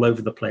deflect it all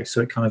over the place.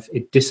 So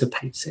it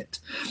dissipates it.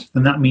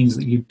 And that means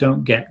that you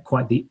don't get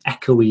quite the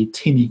echoey,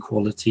 tinny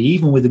quality,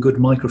 even with a good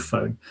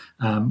microphone,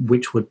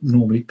 which would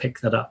normally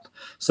pick that up.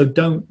 So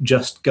don't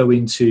just go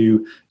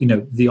into,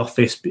 the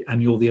office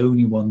and you're the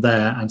only one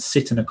there and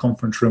sit in a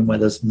conference room where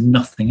there's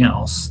nothing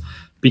else,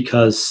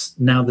 because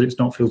now that it's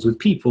not filled with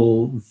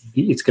people,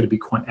 it's going to be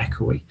quite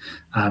echoey.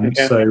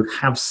 So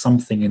have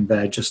something in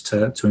there just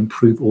to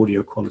improve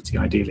audio quality,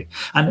 ideally.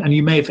 And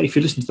you may have, if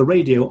you listen to the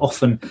radio,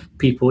 often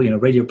people,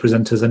 radio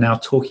presenters are now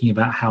talking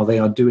about how they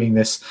are doing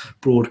this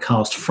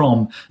broadcast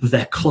from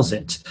their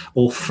closet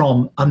or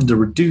from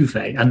under a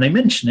duvet. And they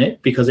mention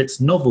it because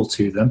it's novel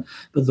to them.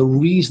 But the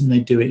reason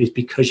they do it is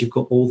because you've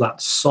got all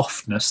that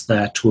softness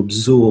there to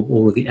absorb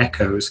all of the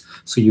echoes,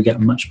 so you get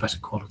much better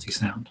quality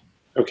sound.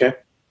 Okay.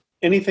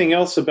 Anything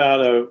else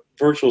about a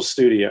virtual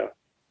studio?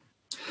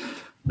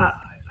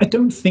 I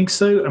don't think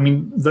so. I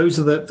mean, those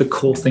are the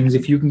core things.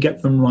 If you can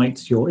get them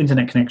right, your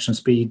internet connection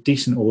speed,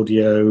 decent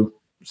audio,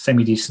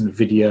 semi-decent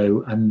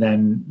video, and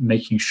then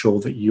making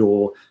sure that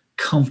you're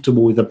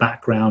comfortable with the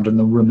background and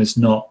the room is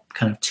not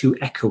kind of too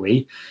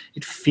echoey,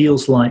 it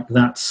feels like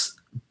that's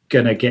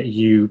going to get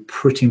you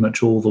pretty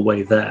much all the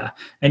way there.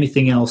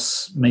 Anything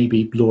else,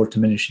 maybe law of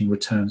diminishing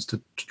returns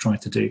to try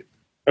to do.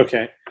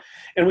 Okay.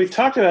 And we've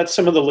talked about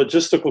some of the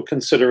logistical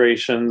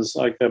considerations,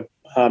 like the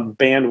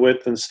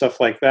bandwidth and stuff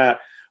like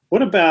that.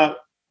 What about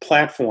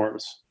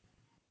platforms?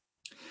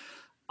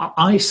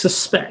 I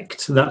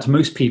suspect that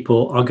most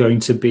people are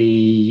going to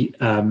be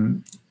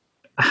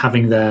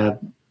having their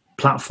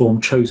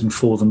platform chosen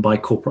for them by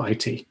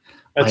corporate IT.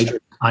 That's true.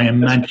 I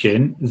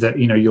imagine that,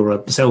 you're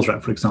a sales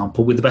rep, for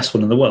example, with the best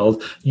one in the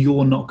world,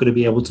 you're not going to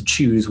be able to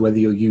choose whether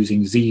you're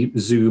using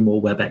Zoom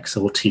or WebEx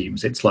or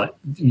Teams. It's like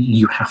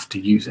you have to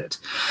use it.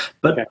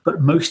 But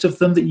most of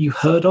them that you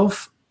heard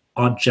of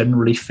are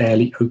generally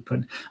fairly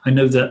open. I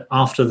know that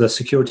after the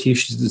security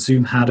issues that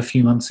Zoom had a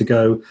few months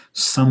ago,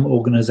 some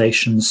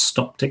organizations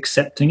stopped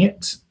accepting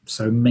it.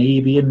 So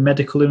maybe in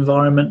medical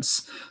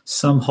environments,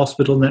 some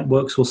hospital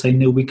networks will say,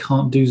 no, we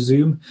can't do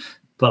Zoom.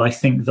 But I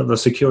think that the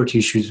security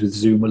issues with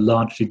Zoom were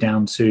largely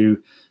down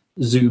to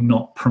Zoom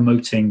not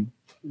promoting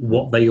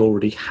what they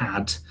already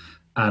had.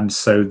 And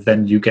so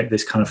then you get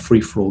this kind of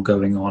free-for-all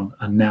going on.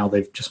 And now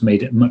they've just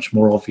made it much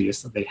more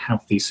obvious that they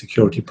have these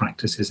security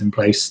practices in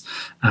place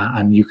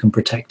and you can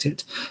protect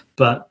it.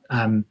 But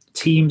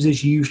Teams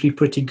is usually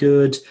pretty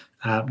good.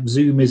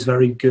 Zoom is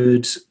very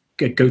good.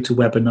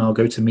 GoToWebinar,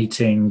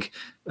 GoToMeeting,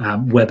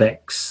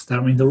 WebEx. I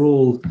mean, they're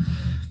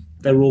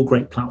all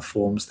great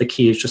platforms. The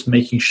key is just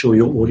making sure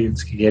your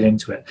audience can get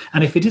into it.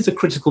 And if it is a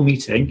critical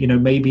meeting,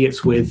 maybe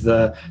it's with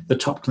the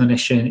top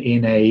clinician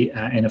in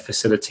a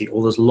facility,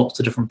 or there's lots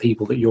of different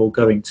people that you're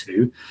going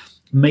to,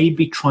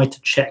 maybe try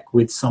to check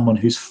with someone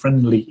who's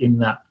friendly in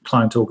that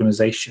client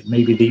organization,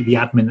 maybe the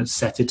admin that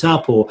set it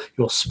up or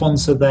your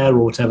sponsor there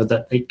or whatever,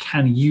 that they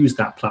can use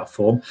that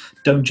platform.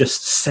 Don't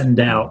just send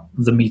out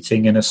the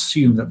meeting and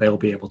assume that they'll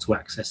be able to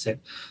access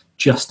it,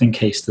 just in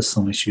case there's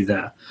some issue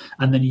there.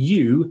 And then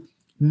you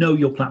know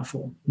your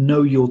platform,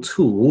 know your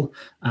tool,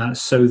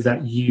 so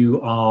that you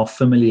are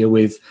familiar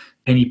with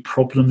any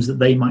problems that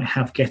they might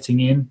have getting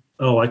in.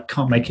 Oh, I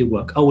can't make it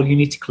work. Oh, well, you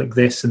need to click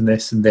this and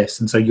this and this.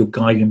 And so you'll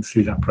guide them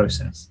through that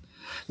process.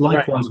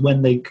 Likewise,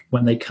 right.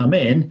 when they come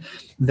in,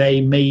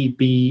 they may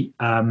be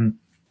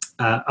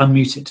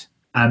unmuted.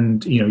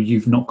 And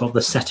you've not got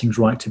the settings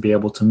right to be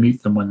able to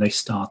mute them when they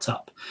start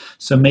up.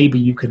 So maybe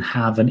you can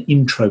have an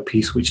intro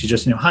piece, which is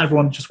just, hi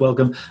everyone, just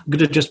welcome. I'm going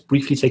to just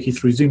briefly take you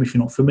through Zoom if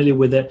you're not familiar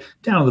with it.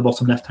 Down at the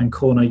bottom left-hand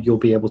corner, you'll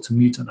be able to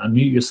mute and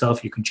unmute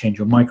yourself. You can change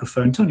your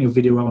microphone, turn your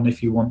video on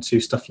if you want to,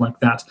 stuff like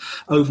that.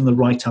 Over on the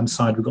right-hand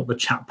side, we've got the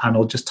chat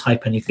panel. Just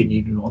type anything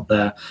you want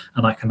there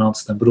and I can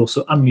answer them. But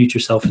also unmute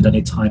yourself at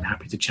any time.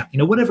 Happy to chat.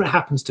 Whatever it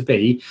happens to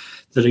be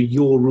that are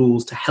your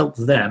rules to help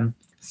them,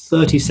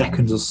 30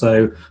 seconds or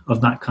so of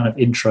that kind of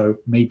intro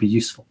may be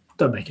useful.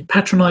 Don't make it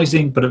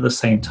patronizing, but at the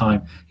same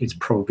time, it's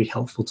probably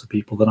helpful to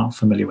people that aren't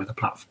familiar with the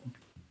platform.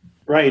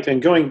 Right. And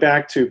going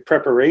back to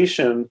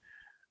preparation,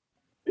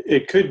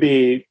 it could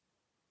be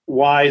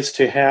wise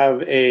to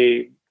have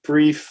a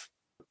brief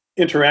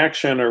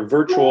interaction or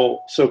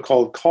virtual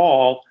so-called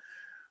call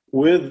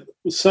with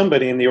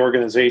somebody in the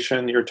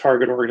organization, your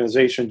target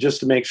organization, just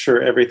to make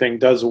sure everything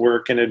does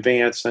work in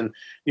advance and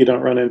you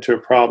don't run into a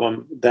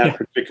problem that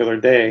particular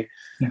day.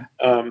 Yeah.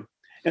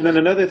 And then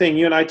another thing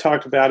you and I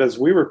talked about as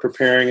we were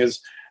preparing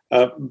is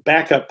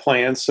backup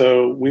plans.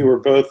 So we were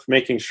both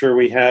making sure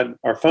we had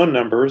our phone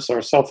numbers,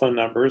 our cell phone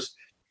numbers,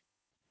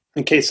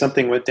 in case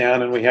something went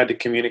down and we had to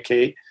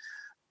communicate.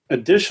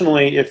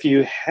 Additionally, if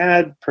you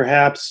had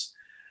perhaps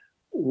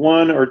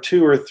one or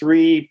two or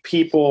three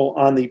people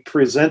on the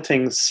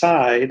presenting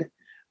side,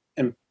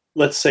 and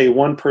let's say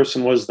one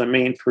person was the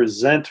main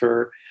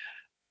presenter,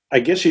 I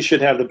guess you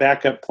should have the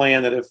backup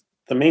plan that if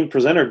the main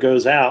presenter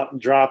goes out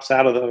and drops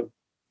out of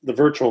the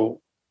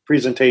virtual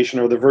presentation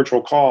or the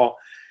virtual call,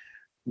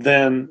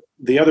 then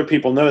the other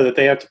people know that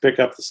they have to pick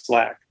up the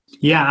slack.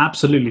 Yeah,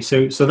 absolutely.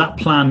 So that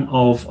plan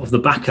of the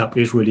backup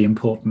is really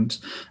important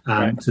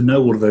to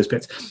know all of those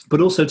bits. But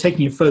also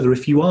taking it further,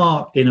 if you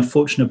are in a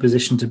fortunate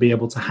position to be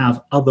able to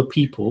have other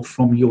people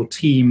from your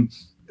team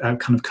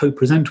kind of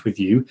co-present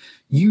with you,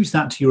 use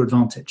that to your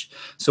advantage.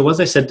 So as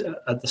I said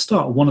at the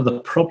start, one of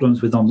the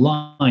problems with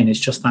online is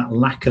just that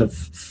lack of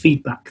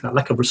feedback, that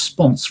lack of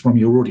response from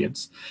your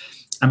audience.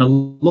 And a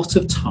lot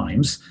of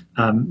times,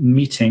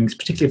 meetings,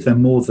 particularly if they're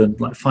more than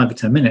like 5 or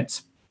 10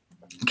 minutes,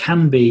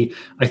 can be,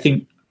 I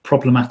think,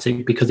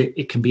 problematic because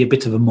it can be a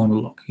bit of a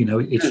monologue.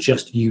 It's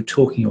just you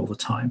talking all the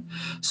time.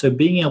 So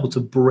being able to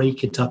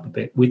break it up a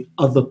bit with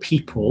other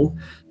people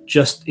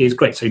just is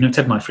great. So,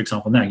 Ted and I, for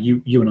example, now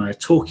you and I are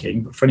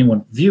talking, but for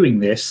anyone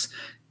viewing this,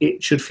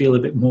 it should feel a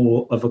bit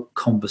more of a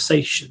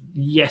conversation.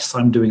 Yes,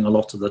 I'm doing a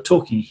lot of the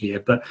talking here,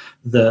 but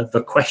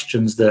the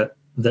questions that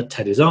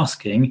Ted is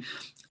asking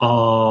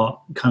are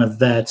kind of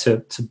there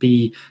to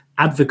be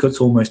advocates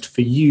almost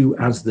for you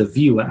as the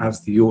viewer,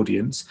 as the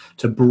audience,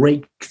 to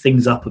break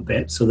things up a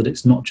bit so that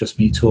it's not just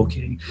me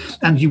talking.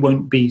 And you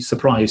won't be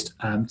surprised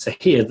to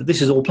hear that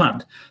this is all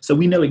planned. So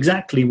we know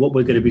exactly what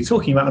we're going to be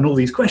talking about and all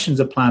these questions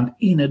are planned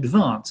in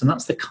advance. And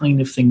that's the kind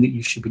of thing that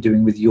you should be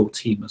doing with your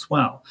team as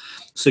well.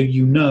 So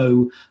you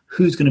know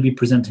who's going to be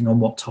presenting on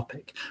what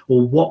topic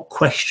or what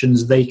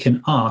questions they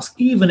can ask,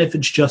 even if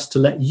it's just to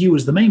let you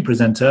as the main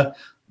presenter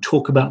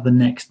talk about the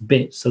next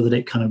bit so that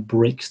it kind of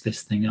breaks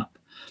this thing up.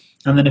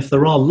 And then if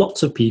there are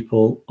lots of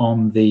people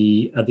on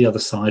the other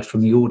side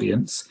from the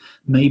audience,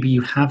 maybe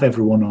you have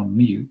everyone on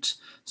mute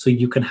So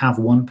you can have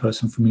one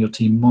person from your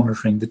team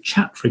monitoring the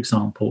chat, for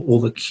example, or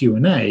the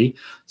Q&A,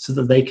 so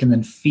that they can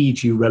then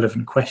feed you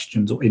relevant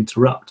questions or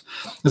interrupt.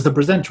 As the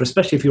presenter,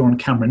 especially if you're on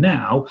camera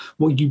now,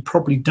 what you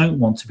probably don't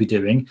want to be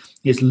doing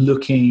is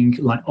looking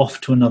like off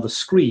to another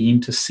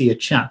screen to see a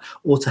chat,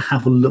 or to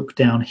have a look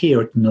down here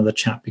at another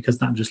chat, because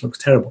that just looks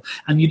terrible.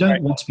 And you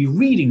don't want to be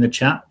reading the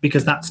chat,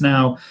 because that's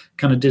now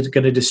kind of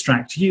going to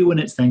distract you, and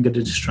it's then going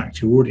to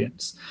distract your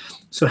audience.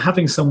 So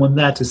having someone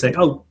there to say,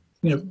 oh,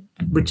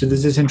 Richard,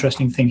 there's this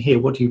interesting thing here.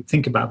 What do you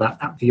think about that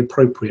at the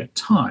appropriate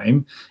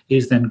time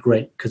is then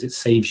great, because it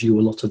saves you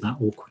a lot of that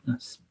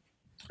awkwardness.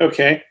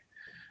 Okay.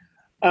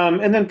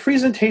 And then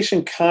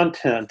presentation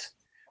content.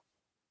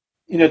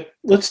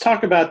 Let's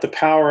talk about the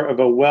power of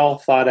a well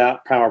thought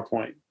out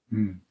PowerPoint.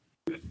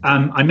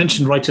 I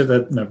mentioned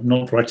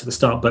not right at the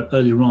start, but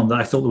earlier on, that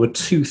I thought there were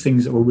two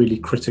things that were really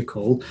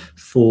critical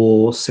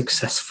for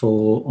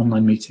successful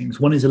online meetings.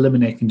 One is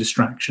eliminating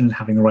distraction and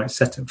having the right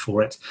setup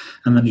for it.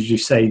 And then, as you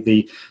say,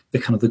 the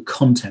kind of the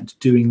content,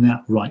 doing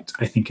that right,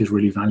 I think is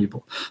really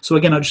valuable. So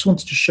again, I just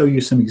wanted to show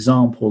you some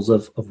examples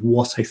of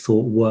what I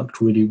thought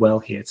worked really well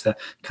here to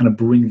kind of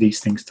bring these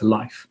things to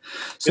life.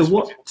 So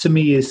what to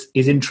me is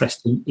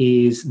interesting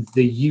is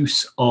the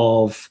use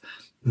of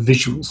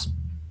visuals.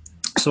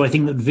 So I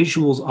think that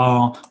visuals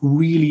are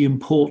really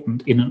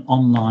important in an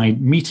online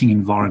meeting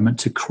environment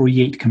to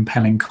create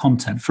compelling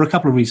content for a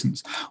couple of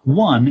reasons.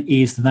 One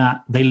is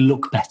that they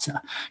look better.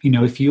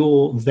 If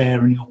you're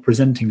there and you're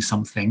presenting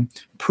something,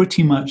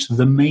 pretty much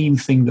the main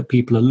thing that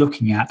people are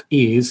looking at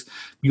is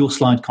your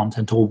slide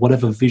content or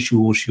whatever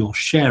visuals you're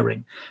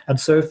sharing. And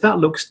so if that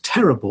looks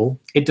terrible,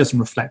 it doesn't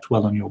reflect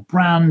well on your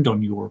brand,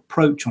 on your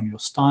approach, on your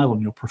style,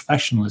 on your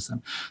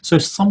professionalism. So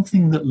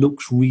something that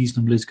looks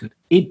reasonable is good.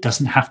 It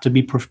doesn't have to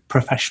be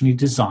professionally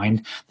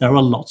designed. There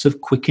are lots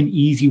of quick and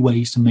easy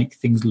ways to make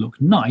things look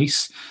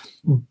nice,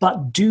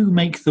 but do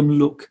make them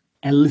look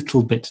a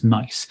little bit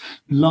nice.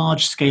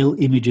 Large scale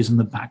images in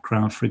the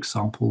background, for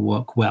example,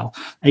 work well.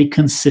 A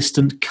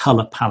consistent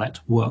color palette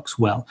works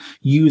well.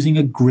 Using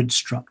a grid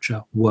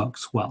structure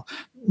works well.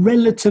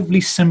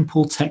 Relatively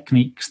simple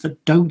techniques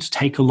that don't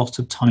take a lot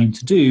of time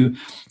to do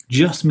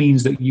just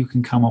means that you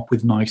can come up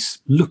with nice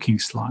looking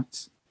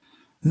slides.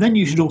 Then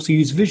you should also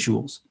use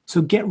visuals. So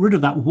get rid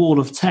of that wall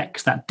of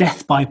text, that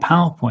death by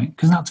PowerPoint,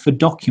 because that's for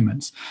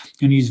documents.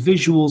 And use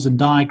visuals and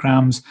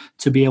diagrams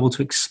to be able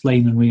to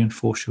explain and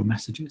reinforce your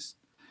messages.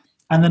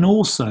 And then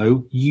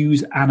also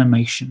use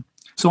animation.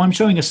 So I'm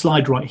showing a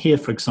slide right here,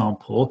 for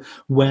example,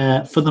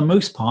 where for the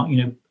most part,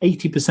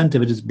 80%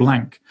 of it is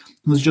blank.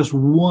 There's just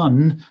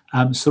one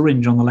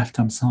syringe on the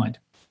left-hand side.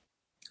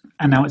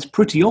 And now it's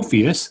pretty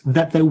obvious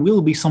that there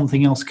will be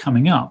something else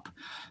coming up.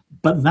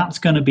 But that's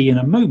going to be in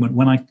a moment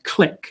when I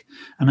click,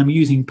 and I'm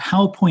using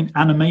PowerPoint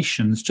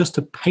animations just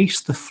to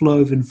paste the flow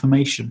of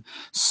information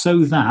so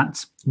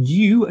that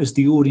you as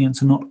the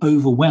audience are not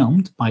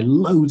overwhelmed by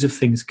loads of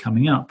things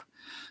coming up.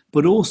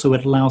 But also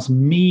it allows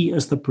me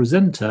as the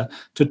presenter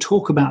to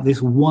talk about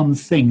this one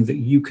thing that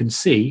you can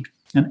see,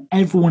 and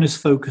everyone is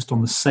focused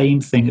on the same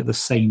thing at the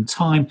same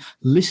time,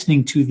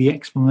 listening to the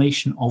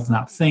explanation of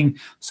that thing,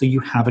 so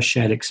you have a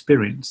shared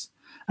experience.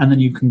 And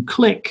then you can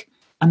click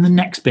and the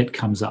next bit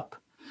comes up.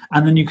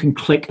 And then you can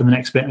click on the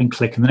next bit and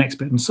click on the next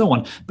bit and so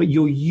on. But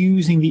you're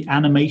using the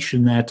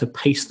animation there to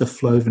paste the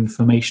flow of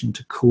information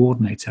to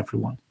coordinate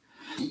everyone.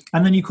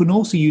 And then you can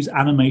also use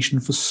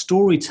animation for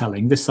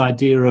storytelling, this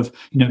idea of,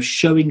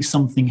 showing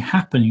something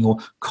happening or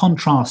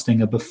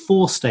contrasting a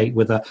before state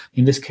with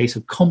in this case,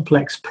 a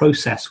complex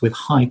process with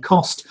high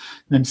cost,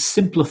 and then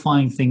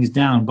simplifying things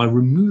down by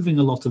removing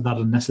a lot of that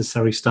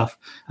unnecessary stuff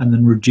and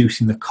then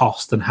reducing the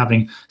cost and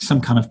having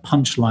some kind of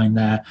punchline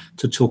there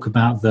to talk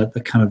about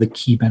the kind of the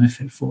key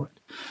benefit for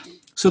it.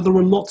 So there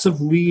are lots of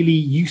really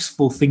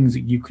useful things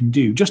that you can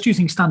do just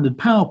using standard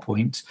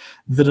PowerPoint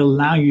that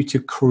allow you to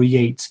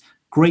create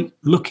great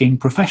looking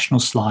professional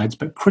slides,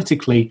 but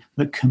critically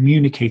that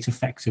communicate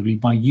effectively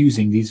by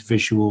using these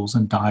visuals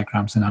and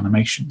diagrams and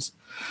animations.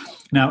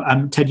 Now,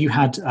 Ted, you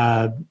had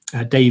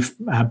Dave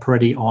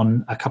Peretti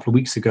on a couple of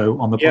weeks ago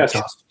on the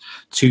podcast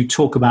to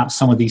talk about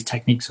some of these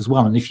techniques as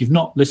well. And if you've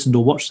not listened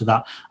or watched to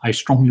that, I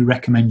strongly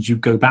recommend you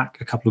go back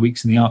a couple of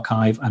weeks in the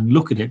archive and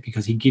look at it,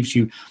 because he gives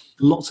you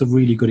lots of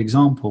really good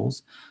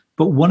examples.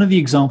 But one of the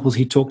examples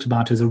he talked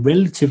about is a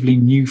relatively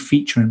new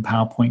feature in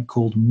PowerPoint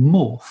called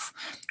Morph,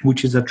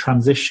 which is a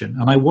transition.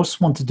 And I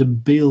just wanted to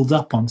build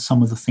up on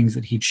some of the things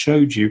that he'd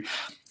showed you,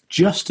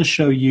 just to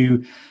show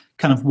you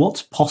kind of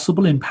what's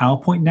possible in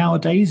PowerPoint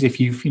nowadays if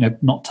you've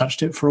not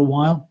touched it for a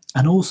while,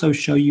 and also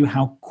show you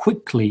how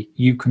quickly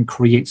you can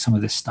create some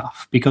of this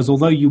stuff. Because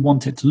although you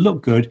want it to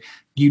look good,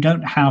 you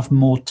don't have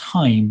more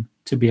time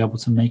to be able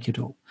to make it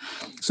all.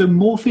 So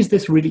Morph is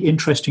this really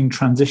interesting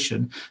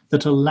transition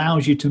that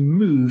allows you to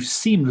move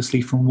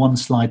seamlessly from one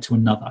slide to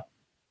another.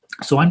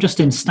 So I'm just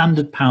in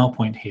standard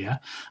PowerPoint here,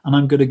 and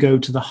I'm going to go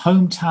to the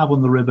Home tab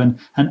on the ribbon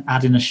and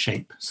add in a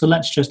shape. So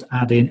let's just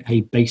add in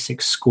a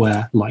basic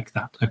square like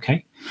that,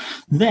 okay?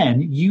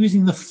 Then,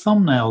 using the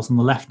thumbnails on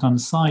the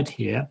left-hand side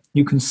here,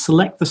 you can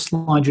select the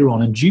slide you're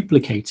on and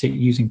duplicate it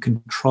using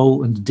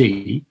Control and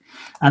D.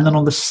 And then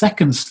on the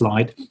second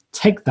slide,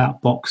 take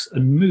that box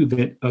and move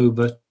it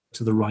over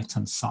to the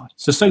right-hand side.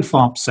 So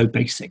far, so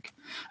basic.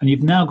 And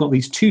you've now got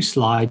these two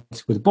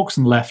slides with a box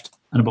on the left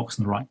and a box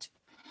on the right.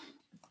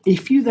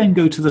 If you then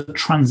go to the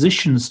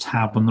Transitions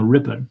tab on the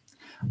ribbon,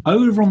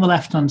 over on the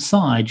left-hand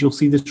side, you'll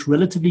see this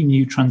relatively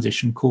new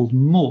transition called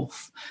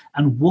Morph.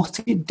 And what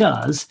it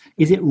does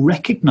is it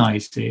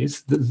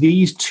recognizes that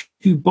these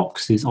two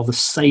boxes are the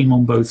same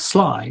on both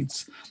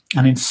slides.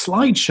 And in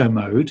slideshow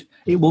mode,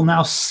 it will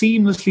now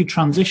seamlessly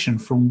transition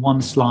from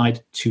one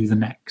slide to the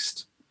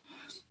next.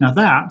 Now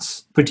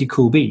that's pretty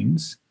cool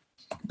beans.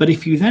 But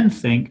if you then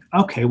think,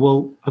 okay,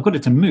 well, I've got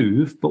it to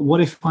move, but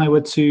what if I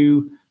were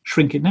to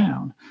shrink it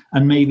down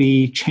and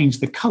maybe change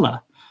the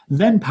color?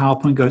 Then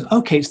PowerPoint goes,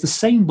 okay, it's the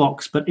same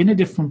box, but in a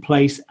different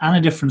place and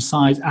a different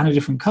size and a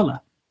different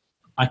color.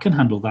 I can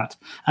handle that.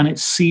 And it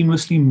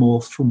seamlessly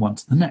morphs from one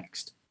to the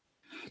next.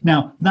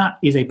 Now, that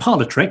is a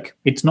parlor trick.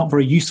 It's not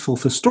very useful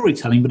for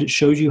storytelling, but it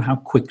shows you how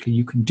quickly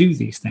you can do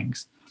these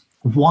things.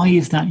 Why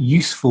is that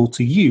useful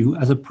to you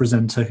as a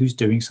presenter who's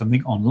doing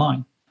something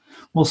online?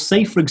 Well,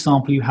 say, for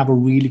example, you have a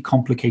really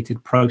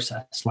complicated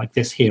process like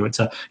this here. It's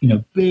a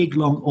big,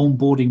 long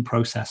onboarding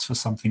process for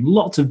something,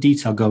 lots of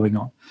detail going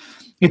on.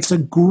 It's a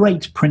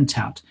great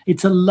printout.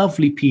 It's a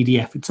lovely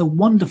PDF. It's a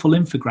wonderful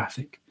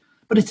infographic.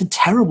 But it's a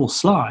terrible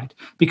slide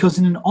because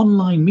in an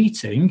online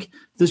meeting,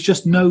 there's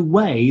just no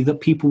way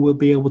that people will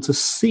be able to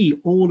see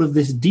all of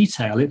this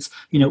detail. It's,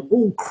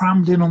 all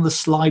crammed in on the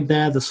slide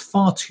there. There's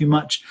far too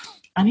much.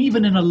 And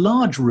even in a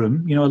large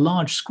room, a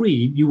large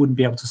screen, you wouldn't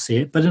be able to see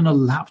it. But in a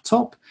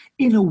laptop,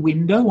 in a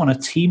window, on a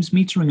Teams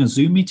meeting, a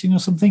Zoom meeting or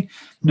something,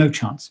 no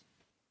chance.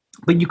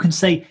 But you can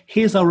say,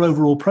 here's our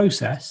overall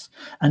process.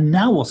 And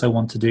now what I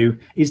want to do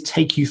is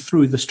take you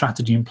through the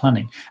strategy and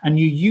planning. And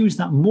you use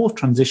that morph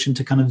transition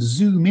to kind of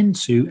zoom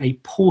into a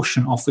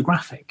portion of the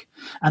graphic.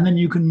 And then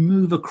you can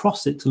move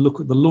across it to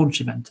look at the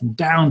launch event and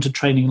down to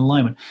training and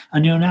alignment.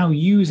 And you're now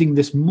using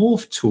this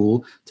morph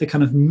tool to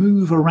kind of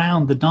move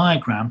around the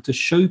diagram to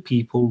show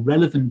people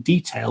relevant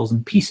details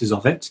and pieces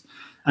of it.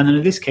 And then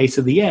in this case,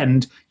 at the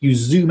end, you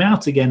zoom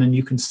out again and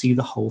you can see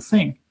the whole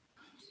thing.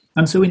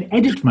 And so in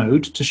edit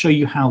mode, to show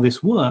you how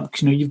this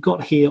works, you've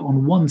got here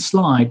on one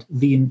slide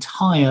the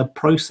entire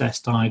process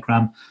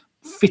diagram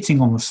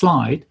fitting on the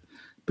slide.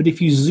 But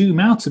if you zoom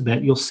out a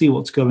bit, you'll see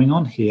what's going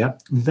on here.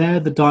 There,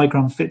 the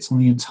diagram fits on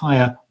the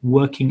entire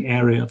working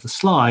area of the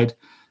slide.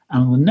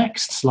 And on the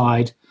next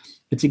slide,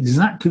 it's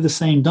exactly the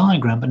same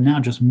diagram, but now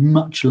just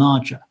much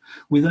larger,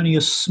 with only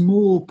a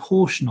small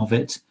portion of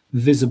it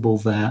visible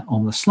there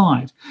on the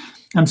slide.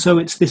 And so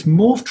it's this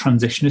morph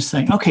transition is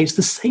saying, okay, it's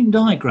the same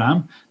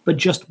diagram, but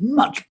just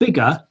much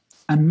bigger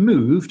and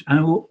moved, and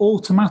it will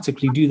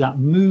automatically do that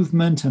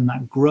movement and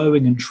that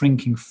growing and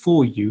shrinking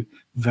for you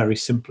very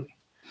simply.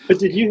 But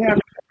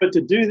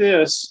to do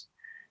this,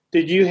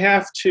 did you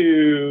have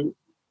to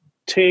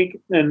take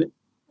an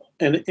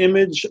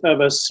image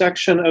of a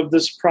section of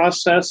this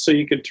process so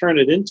you could turn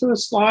it into a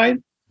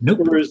slide?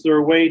 Nope. Or is there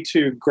a way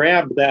to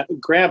grab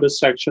a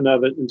section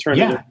of it and turn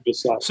it into a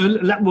slide? So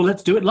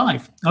let's do it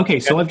live. Okay,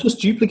 so I've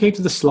just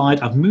duplicated the slide.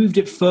 I've moved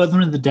it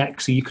further in the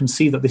deck so you can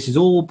see that this is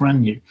all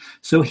brand new.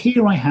 So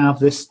here I have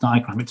this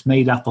diagram. It's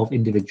made up of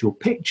individual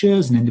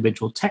pictures and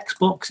individual text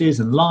boxes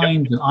and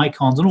lines and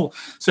icons and all.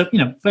 So,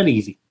 fairly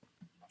easy.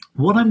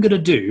 What I'm going to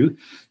do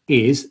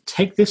is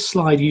take this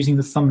slide using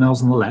the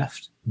thumbnails on the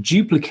left,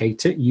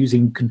 duplicate it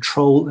using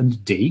Control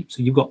and D.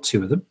 So you've got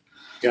two of them.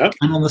 Yep.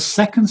 And on the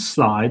second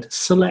slide,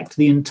 select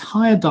the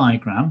entire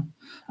diagram,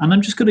 and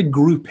I'm just going to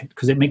group it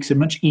because it makes it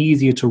much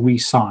easier to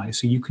resize.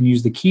 So you can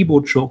use the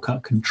keyboard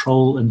shortcut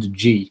Control and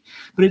G.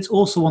 But it's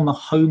also on the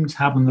Home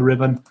tab on the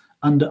ribbon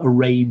under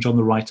Arrange on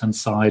the right-hand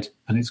side,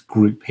 and it's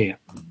Group here.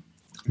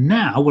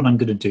 Now what I'm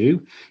going to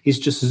do is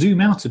just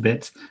zoom out a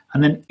bit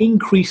and then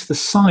increase the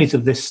size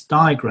of this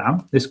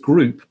diagram, this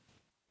group,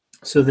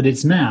 so that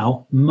it's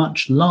now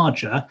much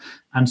larger,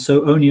 and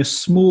so only a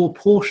small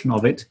portion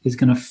of it is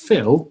going to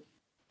fill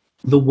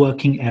the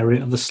working area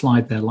of the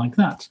slide there like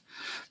that.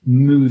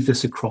 Move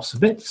this across a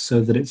bit so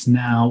that it's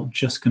now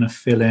just going to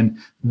fill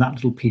in that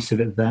little piece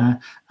of it there.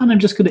 And I'm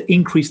just going to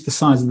increase the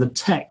size of the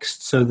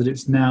text so that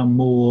it's now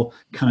more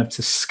kind of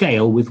to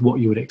scale with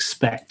what you would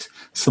expect,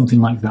 something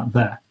like that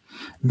there.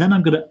 Then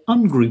I'm going to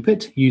ungroup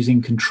it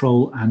using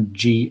Control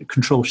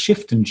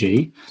Shift and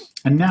G.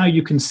 And now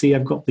you can see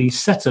I've got these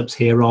setups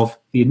here of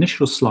the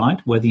initial slide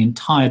where the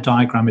entire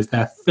diagram is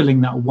there filling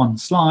that one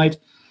slide,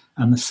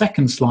 and the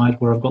second slide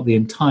where I've got the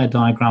entire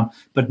diagram,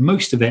 but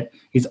most of it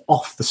is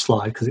off the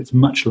slide because it's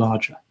much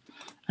larger.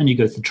 And you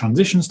go to the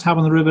Transitions tab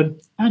on the ribbon,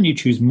 and you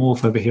choose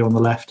Morph over here on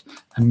the left,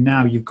 and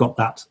now you've got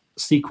that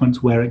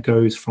sequence where it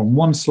goes from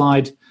one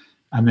slide,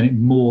 and then it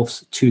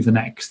morphs to the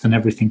next, and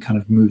everything kind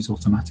of moves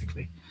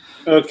automatically.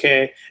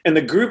 Okay, and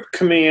the group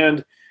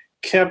command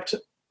kept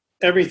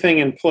everything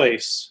in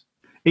place.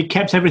 It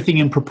kept everything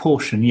in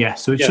proportion,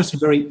 yes. So it's just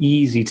very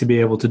easy to be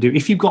able to do.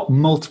 If you've got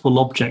multiple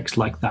objects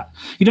like that,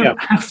 you don't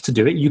have to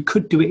do it. You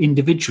could do it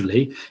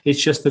individually.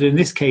 It's just that in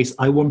this case,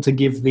 I want to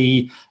give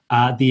the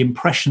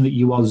impression that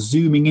you are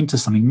zooming into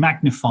something,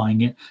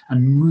 magnifying it,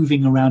 and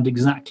moving around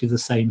exactly the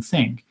same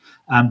thing.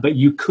 But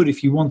you could,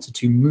 if you wanted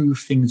to, move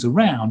things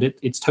around.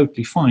 It's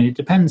totally fine. It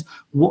depends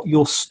what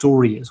your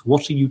story is.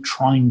 What are you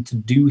trying to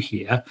do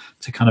here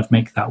to kind of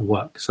make that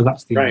work? So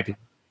that's the idea.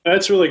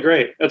 That's really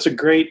great. That's a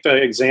great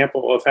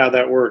example of how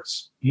that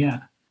works. Yeah.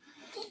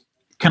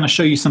 Can I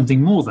show you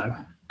something more, though?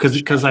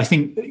 Because I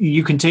think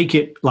you can take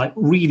it like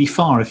really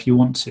far if you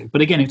want to.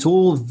 But again, it's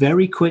all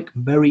very quick,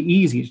 very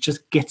easy. It's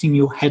just getting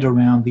your head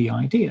around the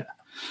idea.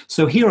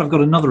 So here I've got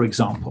another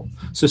example.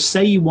 So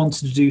say you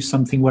wanted to do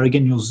something where,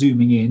 again, you're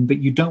zooming in, but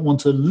you don't want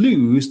to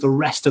lose the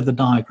rest of the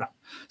diagram.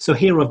 So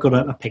here I've got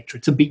a picture.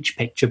 It's a beach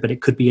picture, but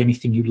it could be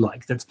anything you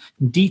like that's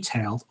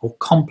detailed or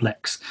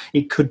complex.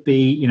 It could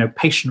be,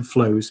 patient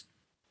flows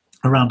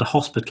around a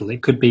hospital.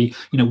 It could be,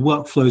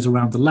 workflows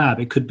around the lab.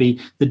 It could be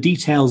the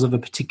details of a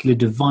particular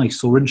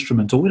device or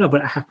instrument or whatever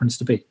it happens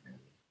to be.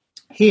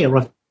 Here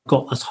I've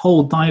got this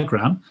whole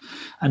diagram,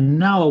 and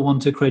now I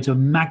want to create a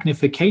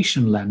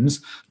magnification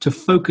lens to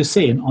focus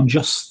in on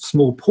just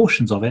small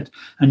portions of it,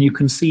 and you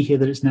can see here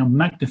that it's now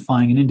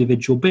magnifying an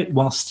individual bit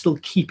while still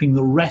keeping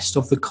the rest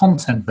of the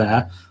content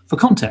there for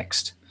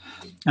context.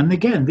 And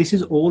again, this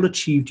is all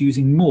achieved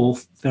using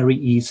Morph very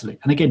easily.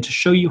 And again, to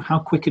show you how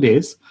quick it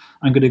is,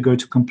 I'm going to go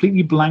to a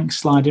completely blank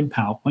slide in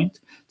PowerPoint.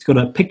 It's got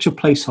a picture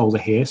placeholder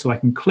here, so I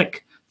can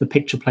click the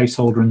picture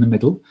placeholder in the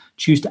middle,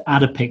 choose to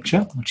add a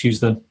picture. I'll choose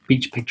the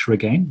beach picture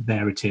again.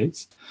 There it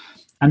is.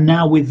 And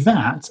now with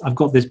that, I've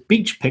got this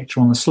beach picture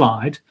on the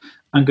slide.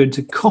 I'm going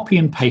to copy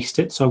and paste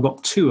it. So I've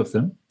got two of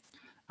them,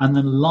 and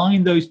then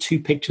line those two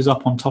pictures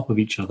up on top of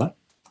each other.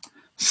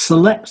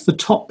 Select the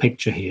top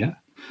picture here,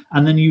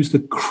 and then use the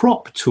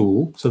crop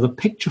tool, so the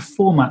picture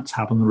format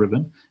tab on the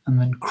ribbon, and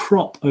then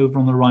crop over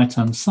on the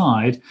right-hand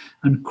side,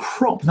 and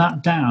crop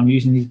that down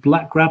using these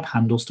black grab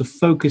handles to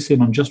focus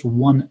in on just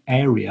one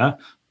area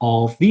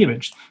of the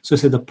image. So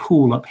say the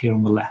pool up here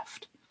on the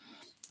left.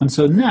 And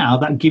so now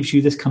that gives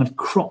you this kind of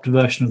cropped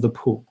version of the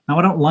pool. Now,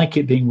 I don't like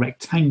it being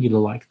rectangular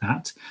like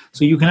that,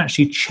 so you can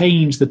actually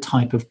change the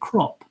type of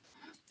crop.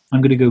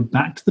 I'm going to go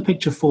back to the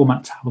picture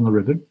format tab on the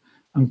ribbon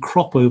and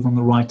crop over on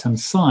the right-hand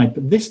side,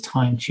 but this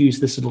time choose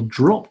this little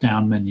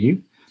drop-down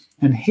menu,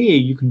 and here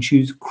you can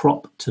choose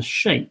crop to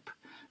shape,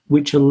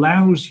 which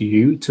allows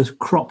you to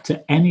crop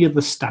to any of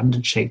the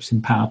standard shapes in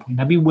PowerPoint.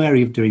 Now, be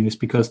wary of doing this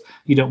because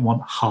you don't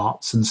want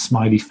hearts and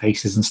smiley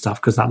faces and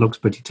stuff, because that looks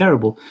pretty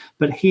terrible.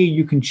 But here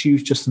you can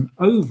choose just an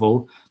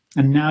oval,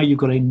 and now you've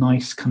got a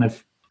nice kind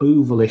of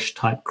ovalish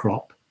type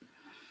crop.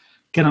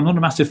 Again, I'm not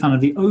a massive fan of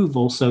the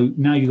oval, so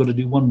now you've got to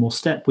do one more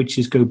step, which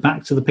is go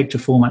back to the picture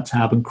format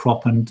tab and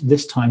crop, and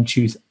this time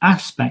choose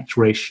aspect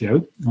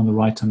ratio on the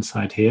right-hand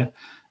side here.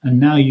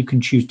 And now you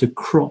can choose to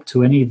crop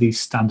to any of these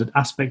standard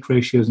aspect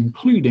ratios,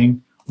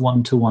 including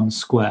 1:1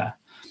 square.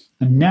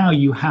 And now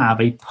you have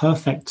a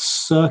perfect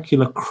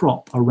circular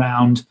crop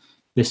around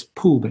this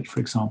pool bit, for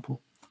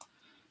example.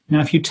 Now,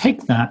 if you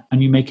take that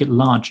and you make it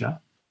larger,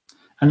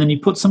 and then you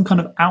put some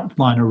kind of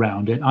outline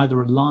around it,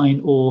 either a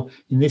line or,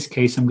 in this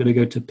case, I'm going to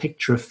go to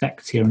picture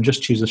effects here and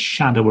just choose a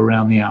shadow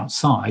around the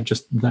outside,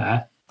 just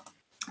there.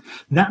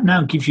 That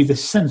now gives you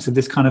this sense of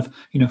this kind of,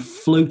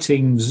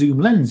 floating zoom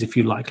lens, if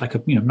you like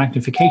a,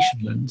 magnification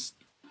lens.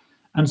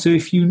 And so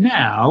if you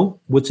now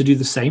were to do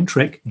the same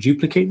trick,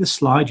 duplicate the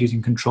slide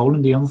using Control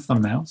and D on the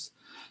thumbnails,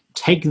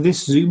 take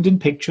this zoomed in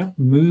picture,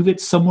 move it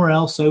somewhere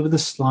else over the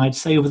slide,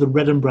 say over the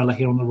red umbrella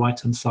here on the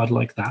right-hand side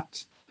like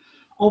that.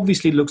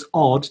 Obviously, it looks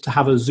odd to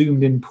have a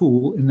zoomed in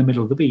pool in the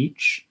middle of the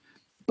beach,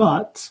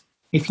 but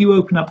if you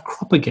open up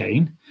crop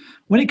again,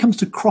 when it comes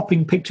to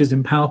cropping pictures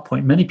in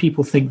PowerPoint, many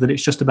people think that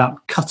it's just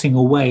about cutting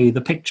away the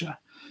picture.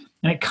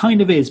 And it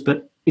kind of is,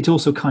 but it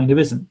also kind of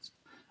isn't.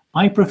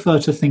 I prefer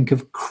to think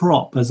of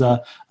crop as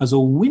a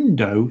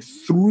window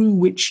through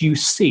which you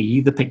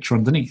see the picture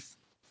underneath.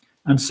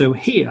 And so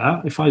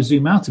here, if I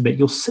zoom out a bit,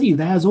 you'll see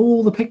there's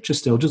all the picture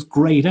still just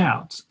grayed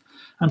out.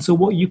 And so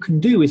what you can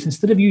do is,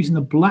 instead of using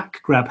the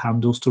black grab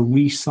handles to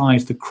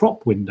resize the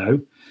crop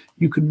window,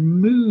 you can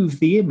move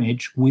the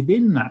image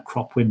within that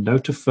crop window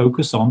to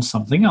focus on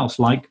something else,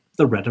 like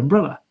the red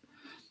umbrella.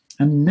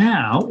 And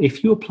now,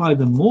 if you apply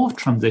the morph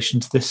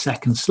transition to this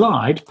second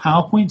slide,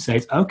 PowerPoint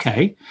says,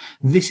 okay,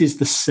 this is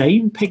the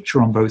same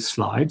picture on both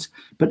slides,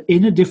 but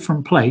in a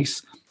different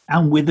place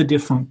and with a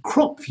different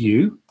crop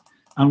view.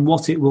 And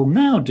what it will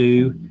now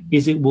do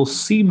is it will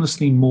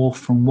seamlessly morph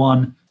from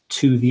one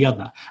to the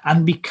other.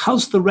 And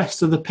because the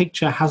rest of the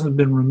picture hasn't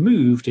been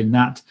removed in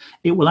that,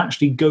 it will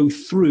actually go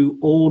through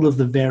all of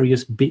the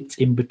various bits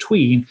in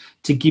between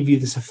to give you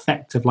this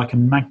effect of like a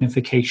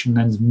magnification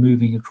lens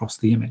moving across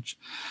the image.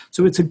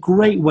 So it's a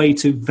great way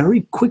to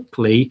very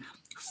quickly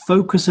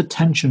focus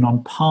attention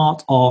on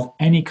part of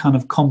any kind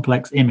of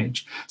complex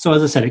image. So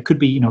as I said, it could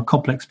be, a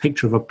complex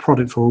picture of a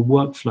product or a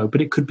workflow,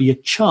 but it could be a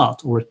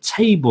chart or a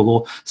table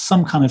or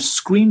some kind of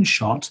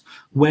screenshot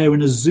where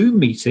in a Zoom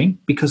meeting,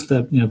 because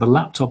the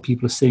laptop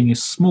people are seeing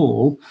is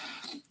small,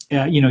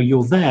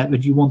 you're there,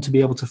 but you want to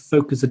be able to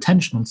focus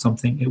attention on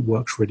something, it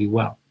works really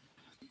well.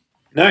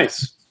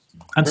 Nice.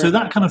 And so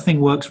that kind of thing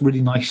works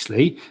really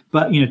nicely.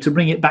 But, to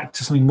bring it back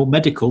to something more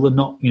medical and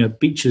not,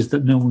 beaches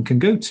that no one can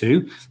go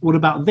to, what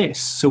about this?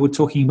 So we're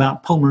talking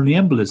about pulmonary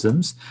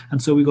embolisms.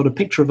 And so we've got a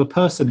picture of a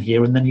person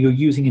here, and then you're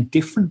using a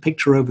different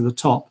picture over the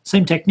top.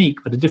 Same technique,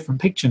 but a different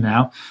picture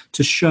now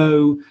to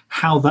show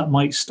how that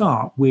might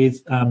start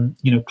with,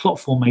 clot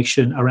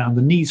formation around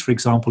the knees, for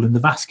example, in the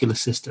vascular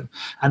system,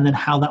 and then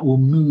how that will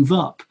move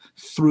up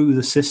through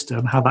the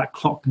system, how that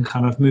clot can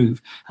kind of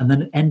move, and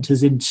then it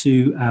enters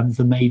into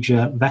the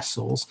major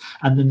vessels,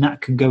 and then that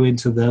can go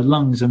into the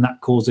lungs, and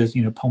that causes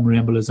pulmonary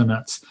embolism.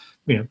 That's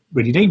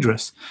really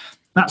dangerous.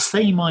 That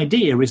same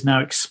idea is now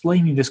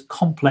explaining this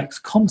complex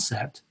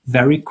concept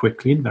very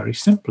quickly and very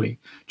simply,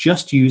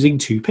 just using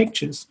two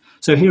pictures.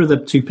 So here are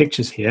the two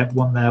pictures here,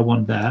 one there,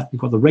 one there.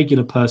 We've got the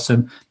regular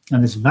person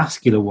and this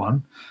vascular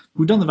one.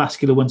 We've done the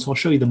vascular one, so I'll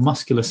show you the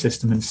muscular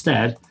system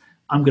instead.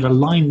 I'm going to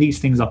line these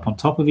things up on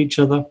top of each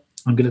other.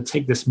 I'm going to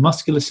take this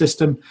muscular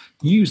system,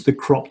 use the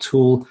crop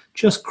tool,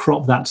 just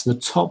crop that to the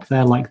top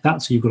there like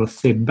that, so you've got a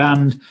thin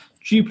band.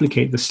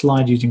 Duplicate the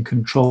slide using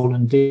Control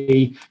and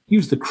D.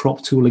 Use the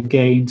crop tool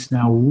again to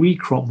now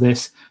recrop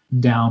this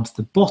down to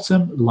the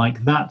bottom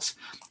like that.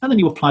 And then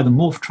you apply the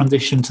morph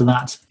transition to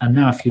that. And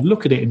now if you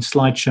look at it in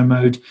slideshow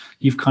mode,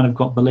 you've kind of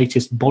got the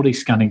latest body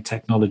scanning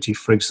technology,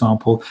 for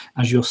example,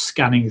 as you're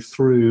scanning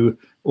through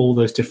all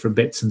those different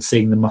bits and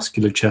seeing the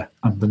musculature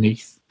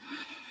underneath.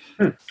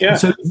 Yeah.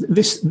 So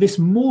this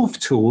morph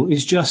tool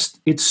is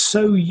it's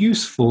so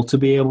useful to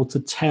be able to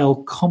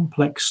tell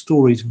complex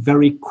stories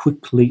very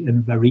quickly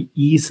and very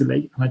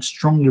easily. And I'd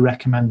strongly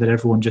recommend that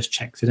everyone just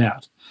checks it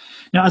out.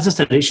 Now, as I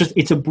said,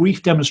 it's a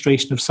brief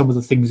demonstration of some of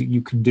the things that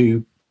you can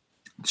do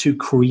to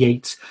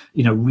create,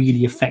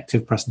 really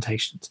effective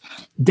presentations.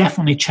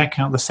 Definitely check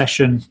out the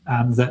session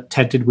that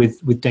Ted did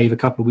with Dave a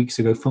couple of weeks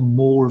ago for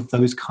more of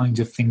those kinds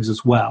of things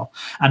as well.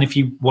 And if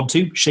you want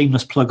to,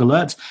 shameless plug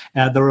alert,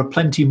 there are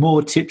plenty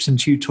more tips and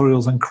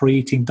tutorials on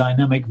creating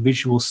dynamic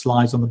visual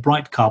slides on the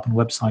Bright Carbon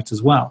website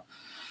as well.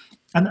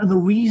 And the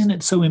reason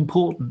it's so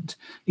important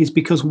is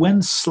because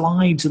when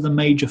slides are the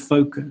major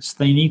focus,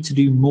 they need to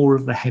do more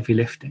of the heavy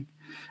lifting.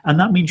 And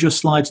that means your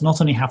slides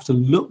not only have to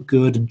look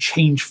good and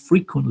change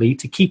frequently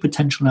to keep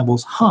attention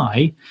levels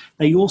high,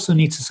 they also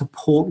need to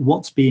support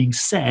what's being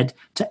said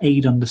to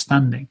aid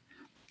understanding.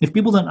 If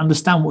people don't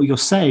understand what you're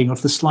saying, or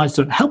if the slides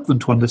don't help them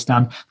to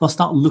understand, they'll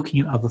start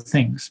looking at other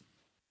things.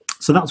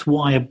 So that's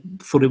why I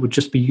thought it would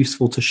just be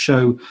useful to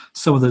show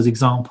some of those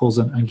examples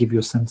and give you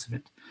a sense of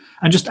it.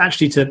 And just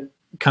actually to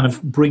kind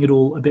of bring it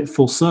all a bit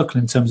full circle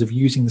in terms of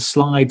using the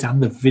slides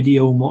and the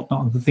video and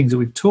whatnot and the things that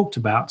we've talked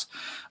about,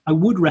 I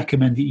would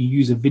recommend that you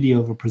use a video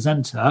of a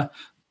presenter,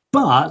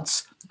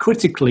 but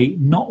critically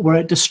not where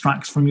it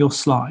distracts from your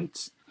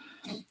slides.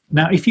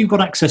 Now, if you've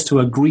got access to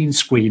a green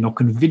screen or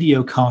can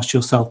video cast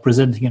yourself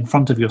presenting in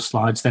front of your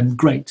slides, then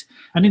great.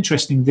 And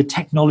interesting, the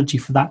technology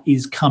for that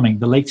is coming.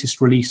 The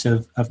latest release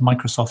of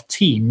Microsoft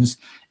Teams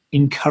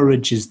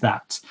encourages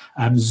that.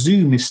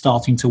 Zoom is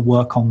starting to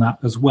work on that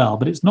as well,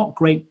 but it's not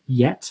great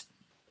yet,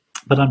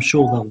 but I'm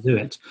sure they'll do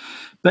it.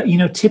 But,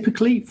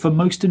 typically for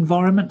most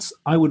environments,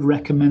 I would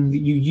recommend that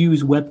you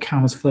use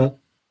webcams for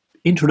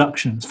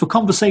introductions, for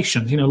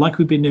conversations, like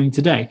we've been doing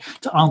today,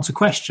 to answer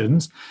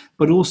questions,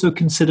 but also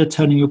consider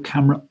turning your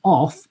camera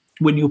off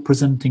when you're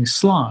presenting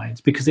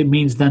slides, because it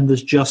means then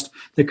there's just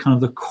the kind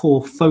of the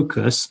core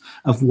focus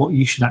of what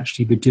you should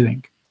actually be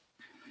doing.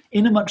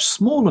 In a much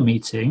smaller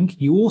meeting,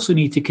 you also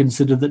need to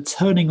consider that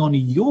turning on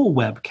your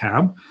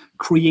webcam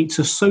creates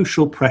a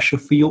social pressure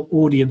for your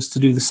audience to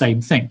do the same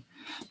thing.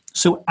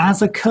 So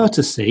as a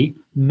courtesy,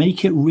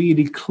 make it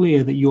really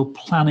clear that you're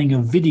planning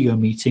a video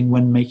meeting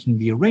when making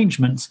the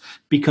arrangements,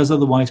 because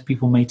otherwise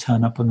people may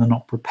turn up and they're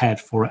not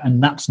prepared for it.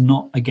 And that's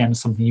not, again,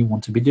 something you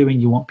want to be doing.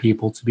 You want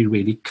people to be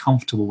really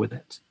comfortable with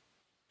it.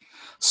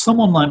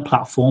 Some online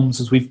platforms,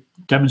 as we've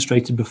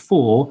demonstrated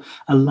before,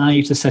 allow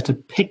you to set a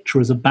picture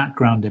as a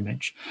background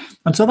image.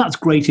 And so that's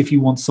great if you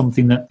want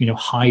something that,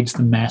 hides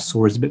the mess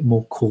or is a bit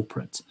more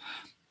corporate.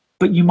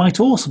 But you might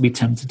also be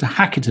tempted to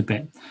hack it a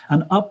bit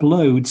and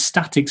upload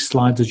static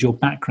slides as your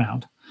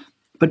background.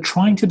 But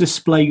trying to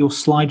display your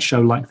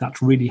slideshow like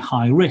that's really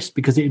high risk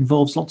because it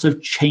involves lots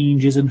of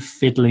changes and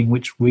fiddling,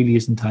 which really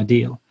isn't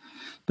ideal.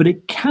 But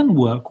it can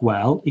work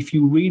well if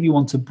you really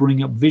want to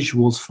bring up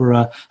visuals for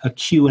a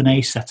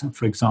Q&A setup,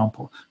 for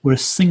example, where a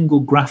single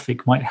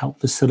graphic might help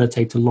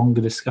facilitate a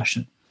longer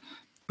discussion.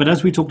 But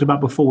as we talked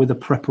about before with the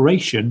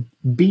preparation,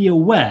 be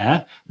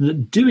aware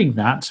that doing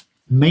that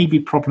may be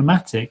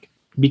problematic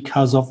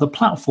because of the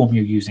platform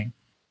you're using.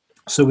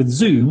 So with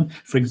Zoom,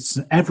 for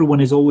instance,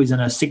 everyone is always in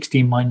a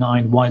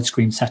 16:9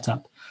 widescreen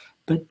setup.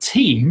 But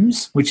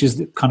Teams, which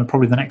is kind of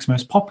probably the next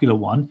most popular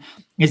one,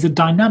 is a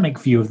dynamic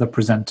view of the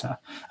presenter.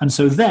 And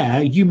so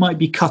there you might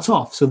be cut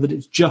off so that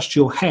it's just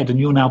your head and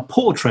you're now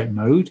portrait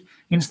mode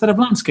instead of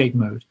landscape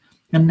mode.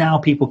 And now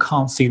people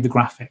can't see the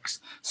graphics.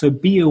 So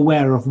be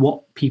aware of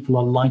what people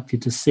are likely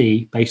to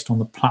see based on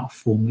the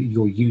platform that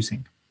you're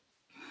using.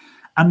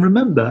 And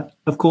remember,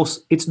 of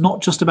course, it's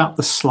not just about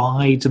the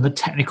slides and the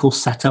technical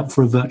setup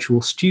for a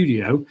virtual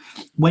studio.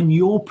 When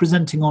you're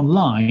presenting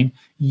online,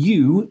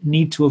 you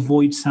need to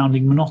avoid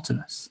sounding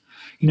monotonous.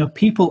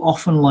 People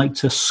often like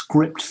to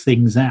script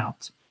things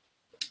out,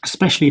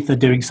 especially if they're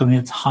doing something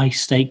that's high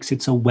stakes,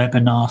 it's a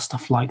webinar,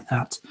 stuff like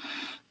that.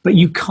 But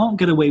you can't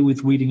get away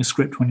with reading a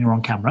script when you're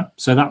on camera.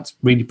 So that's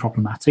really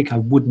problematic. I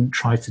wouldn't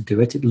try to do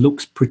it. It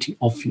looks pretty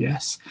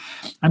obvious.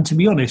 And to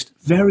be honest,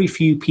 very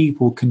few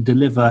people can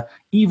deliver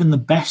even the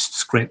best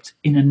script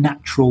in a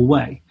natural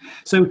way.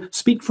 So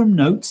speak from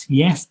notes.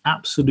 Yes,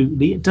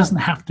 absolutely. It doesn't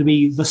have to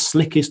be the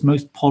slickest,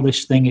 most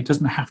polished thing. It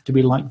doesn't have to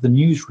be like the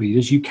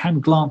newsreaders. You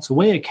can glance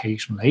away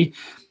occasionally,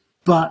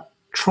 but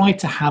try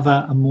to have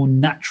a more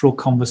natural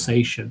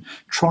conversation.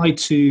 Try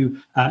to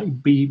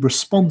be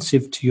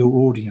responsive to your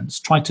audience.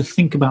 Try to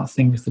think about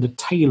things that are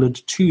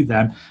tailored to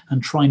them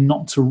and try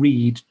not to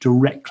read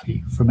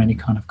directly from any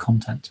kind of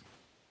content.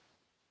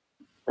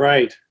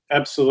 Right.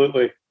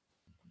 Absolutely.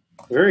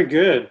 Very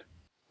good.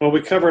 Well,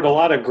 we covered a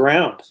lot of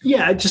ground.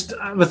 Yeah, I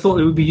thought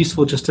it would be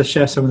useful just to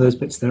share some of those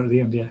bits there at the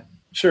end, yeah.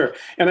 Sure.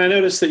 And I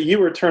noticed that you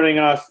were turning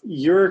off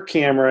your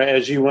camera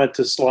as you went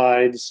to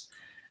slides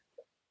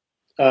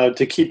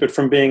to keep it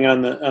from being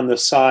on the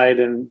side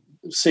and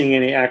seeing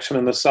any action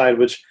on the side,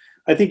 which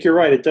I think you're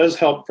right. It does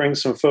help bring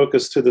some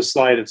focus to the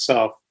slide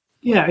itself.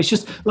 Yeah, it's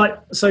just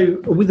so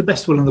with the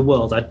best will in the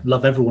world, I'd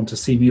love everyone to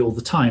see me all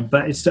the time,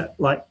 but it's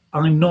like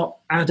I'm not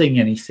adding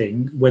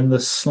anything when the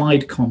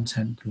slide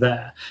content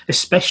there,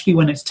 especially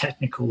when it's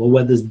technical or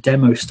where there's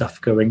demo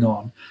stuff going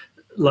on.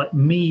 Like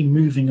me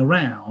moving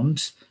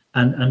around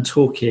and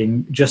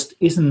talking just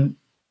isn't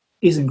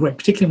great,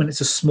 particularly when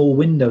it's a small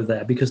window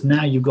there, because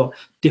now you've got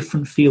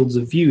different fields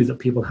of view that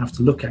people have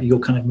to look at. You're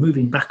kind of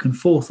moving back and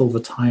forth all the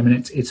time,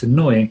 and it's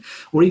annoying.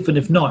 Or even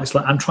if not, it's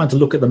like I'm trying to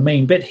look at the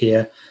main bit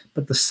here,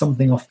 but there's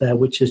something off there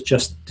which is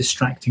just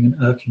distracting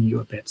and irking you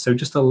a bit. So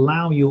just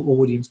allow your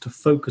audience to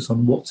focus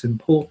on what's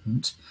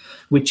important,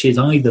 which is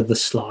either the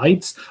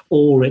slides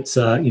or it's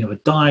a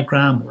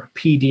diagram or a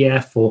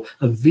PDF or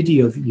a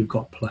video that you've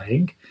got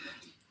playing.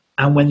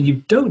 And when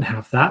you don't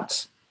have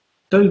that,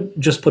 don't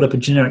just put up a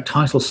generic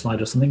title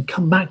slide or something.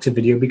 Come back to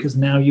video, because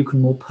now you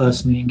can more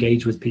personally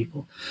engage with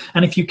people.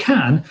 And if you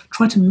can,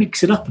 try to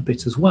mix it up a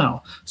bit as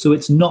well. So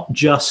it's not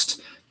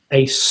just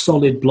a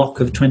solid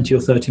block of 20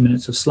 or 30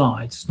 minutes of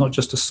slides. It's not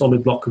just a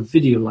solid block of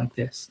video like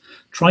this.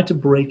 Try to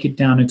break it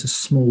down into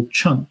small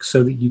chunks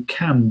so that you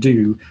can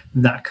do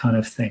that kind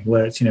of thing,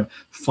 where it's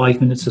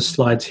 5 minutes of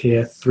slides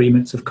here, 3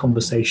 minutes of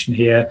conversation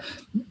here,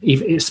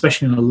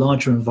 especially in a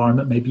larger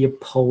environment, maybe a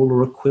poll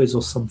or a quiz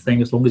or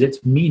something. As long as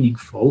it's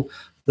meaningful,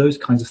 those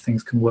kinds of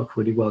things can work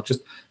really well.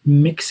 Just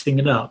mixing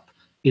it up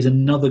is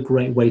another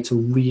great way to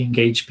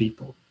re-engage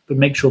people, but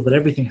make sure that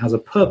everything has a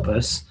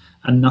purpose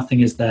and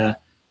nothing is there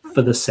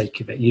for the sake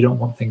of it. You don't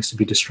want things to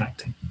be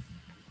distracting.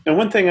 And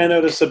one thing I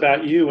notice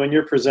about you when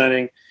you're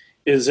presenting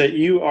is that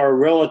you are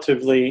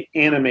relatively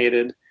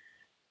animated,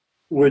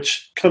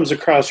 which comes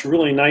across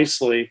really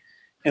nicely.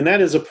 And that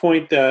is a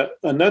point that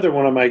another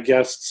one of my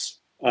guests,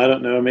 I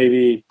don't know,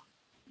 maybe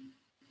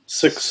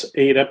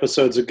 6-8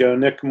 episodes ago,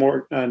 Nick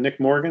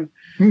Morgan.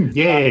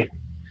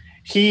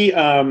 He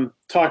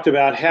talked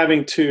about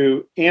having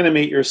to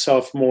animate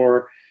yourself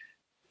more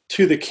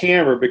to the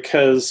camera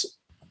because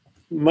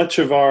much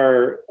of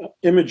our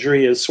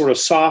imagery is sort of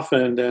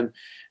softened and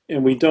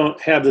we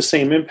don't have the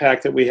same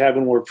impact that we have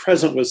when we're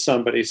present with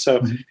somebody. So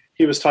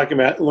he was talking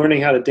about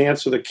learning how to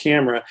dance with a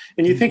camera.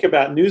 And you think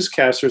about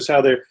newscasters,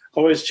 how they're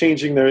always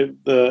changing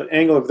the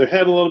angle of their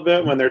head a little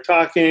bit when they're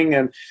talking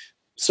and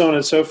so on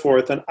and so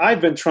forth. And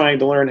I've been trying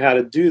to learn how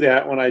to do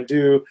that when I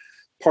do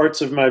parts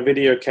of my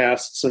video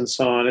casts and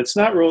so on. It's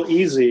not real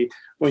easy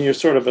when you're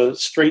sort of a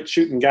straight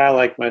shooting guy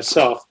like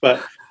myself,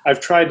 but I've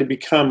tried to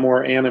become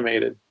more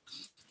animated.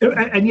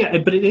 And yeah,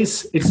 but it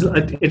is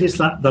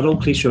that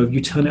old cliche of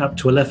you turn it up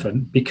to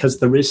 11 because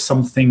there is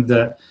something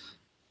that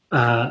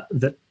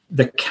that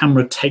the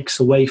camera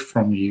takes away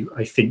from you.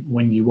 I think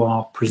when you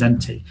are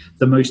presenting,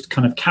 the most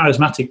kind of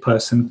charismatic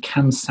person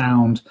can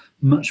sound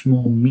much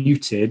more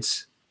muted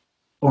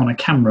on a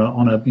camera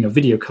on a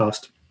video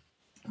cast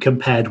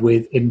compared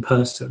with in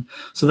person.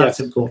 So that's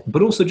important.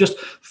 But also just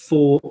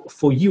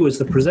for you as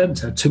the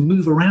presenter to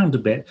move around a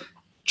bit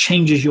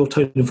changes your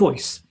tone of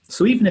voice.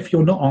 So even if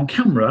you're not on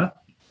camera,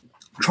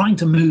 trying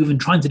to move and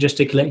trying to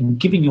gesticulate and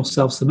giving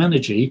yourself some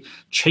energy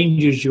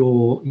changes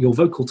your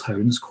vocal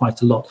tones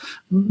quite a lot.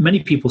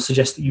 Many people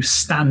suggest that you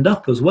stand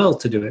up as well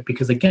to do it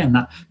because, again,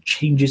 that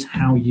changes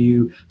how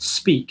you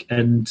speak.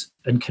 And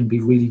and can be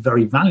really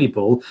very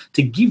valuable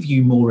to give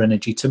you more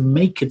energy, to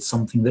make it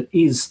something that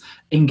is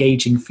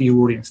engaging for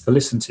your audience to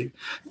listen to.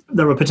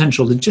 There are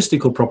potential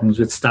logistical problems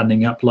with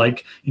standing up,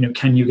 like,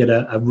 can you get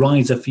a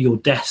riser for your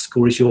desk,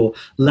 or is your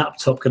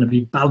laptop going to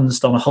be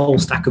balanced on a whole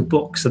stack of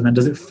books, and then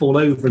does it fall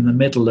over in the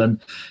middle?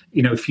 And,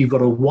 if you've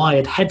got a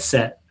wired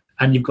headset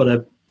and you've got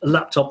a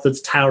laptop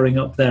that's towering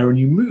up there and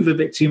you move a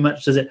bit too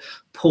much, does it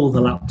pull the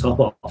laptop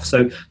off?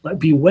 So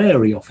be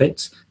wary of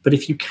it. But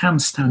if you can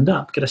stand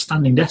up, get a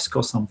standing desk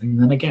or something,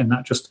 then again,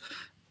 that just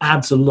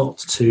adds a lot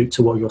to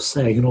what you're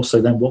saying, and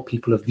also then what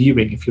people are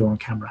viewing if you're on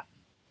camera.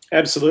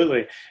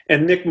 Absolutely.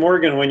 And Nick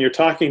Morgan, when you're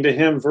talking to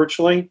him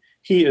virtually,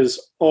 he is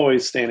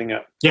always standing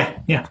up. Yeah.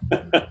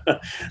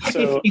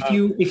 So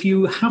if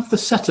you have the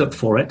setup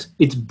for it,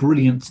 it's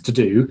brilliant to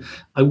do.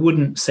 I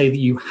wouldn't say that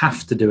you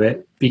have to do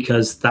it,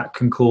 because that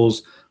can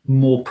cause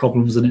more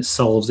problems than it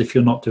solves if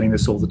you're not doing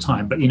this all the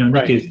time. But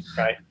Nick is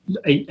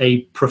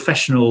a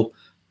professional,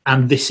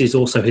 and this is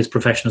also his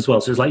profession as well.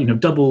 So it's like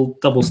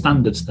double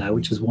standards there,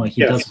 which is why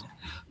he does it.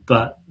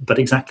 But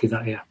exactly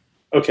that, yeah.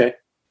 Okay,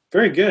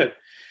 very good.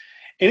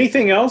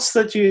 Anything else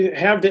that you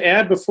have to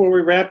add before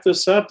we wrap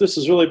this up? This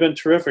has really been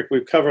terrific.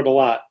 We've covered a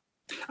lot.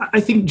 I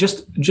think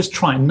just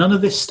try. None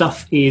of this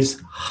stuff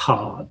is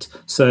hard.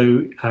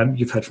 So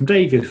you've heard from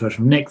Dave, you've heard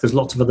from Nick. There's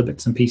lots of other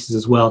bits and pieces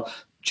as well.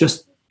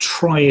 Just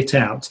try it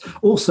out.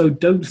 Also,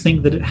 don't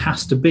think that it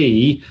has to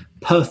be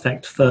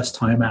perfect first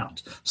time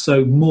out.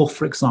 So Morph,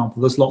 for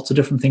example, there's lots of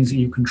different things that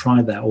you can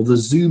try there. Or the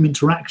Zoom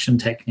interaction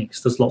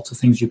techniques, there's lots of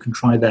things you can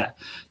try there.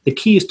 The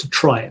key is to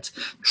try it.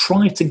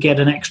 Try to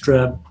get an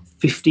extra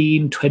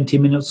 15, 20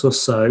 minutes or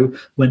so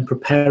when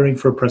preparing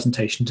for a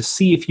presentation to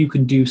see if you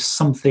can do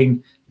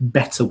something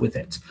better with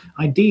it.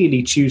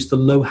 Ideally, choose the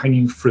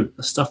low-hanging fruit,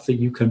 the stuff that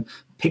you can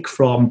pick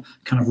from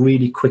kind of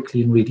really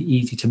quickly and really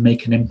easy to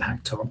make an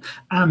impact on,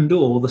 and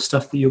or the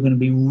stuff that you're going to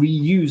be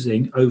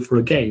reusing over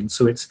again.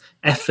 So it's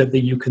effort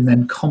that you can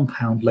then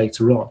compound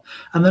later on.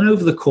 And then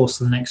over the course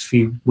of the next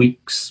few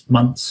weeks,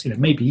 months,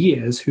 maybe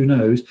years, who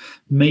knows,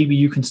 maybe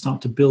you can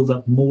start to build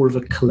up more of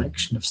a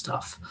collection of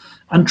stuff.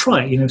 And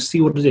try it, see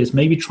what it is.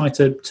 Maybe try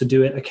to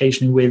do it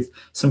occasionally with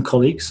some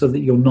colleagues, so that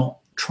you're not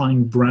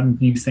trying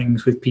brand new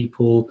things with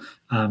people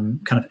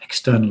kind of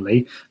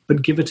externally,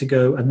 but give it a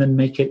go and then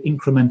make it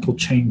incremental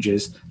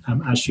changes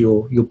as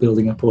you're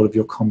building up all of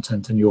your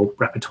content and your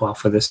repertoire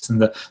for this,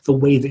 and the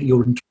way that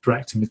you're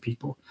interacting with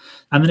people.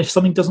 And then if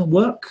something doesn't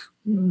work,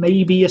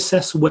 maybe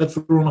assess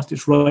whether or not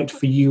it's right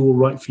for you or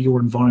right for your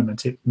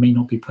environment. It may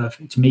not be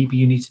perfect. Maybe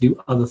you need to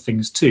do other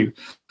things too.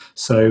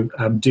 So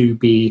do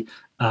be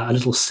a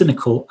little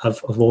cynical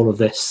of all of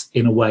this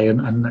in a way,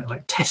 and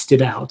like test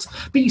it out.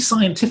 Be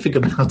scientific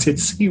about it.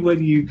 See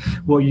what you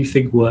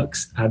think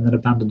works, and then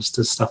abandon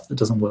the stuff that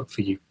doesn't work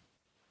for you.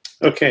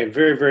 Okay,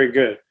 very, very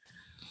good.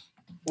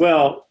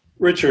 Well,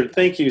 Richard,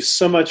 thank you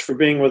so much for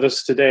being with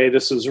us today.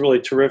 This was really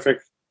terrific.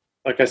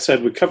 Like I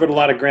said, we covered a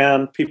lot of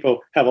ground.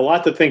 People have a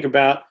lot to think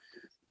about.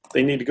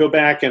 They need to go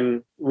back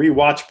and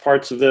rewatch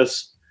parts of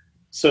this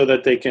so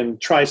that they can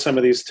try some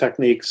of these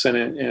techniques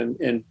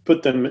and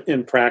put them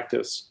in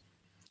practice.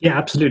 Yeah,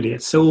 absolutely.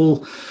 It's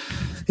all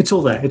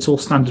there. It's all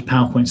standard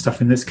PowerPoint stuff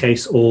in this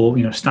case, or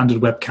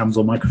standard webcams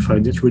or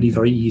microphones. It's really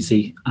very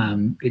easy.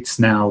 It's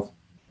now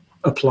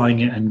applying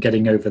it and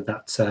getting over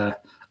that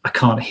I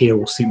can't hear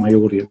or see my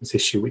audience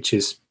issue, which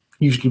is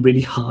usually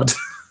really hard.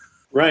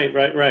 Right.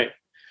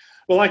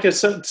 Well, like I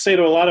said, say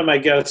to a lot of my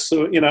guests,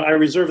 so, I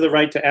reserve the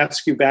right to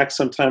ask you back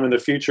sometime in the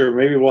future.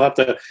 Maybe we'll have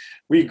to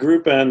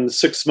regroup in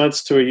 6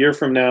 months to a year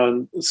from now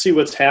and see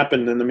what's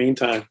happened in the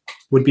meantime.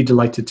 Would be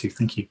delighted to.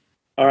 Thank you.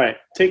 All right.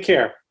 Take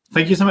care.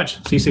 Thank you so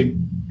much. See you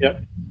soon.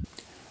 Yep.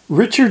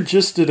 Richard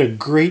just did a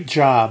great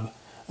job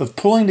of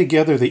pulling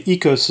together the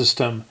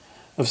ecosystem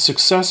of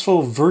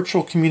successful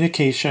virtual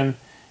communication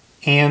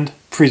and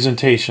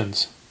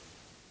presentations.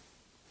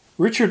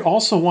 Richard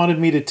also wanted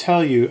me to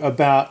tell you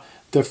about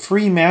the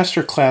free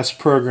masterclass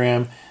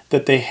program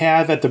that they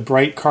have at the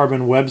Bright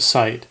Carbon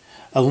website.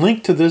 A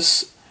link to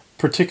this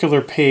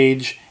particular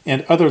page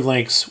and other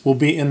links will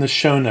be in the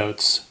show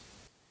notes.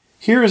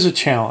 Here is a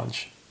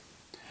challenge.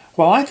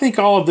 While I think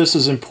all of this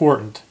is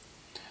important,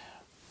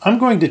 I'm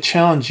going to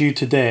challenge you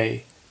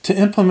today to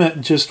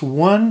implement just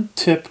one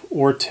tip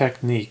or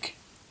technique.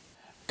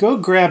 Go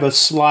grab a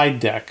slide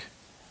deck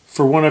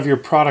for one of your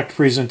product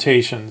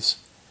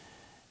presentations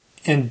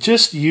and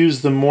just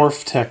use the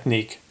morph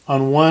technique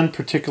on one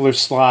particular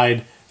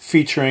slide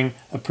featuring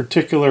a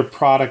particular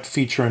product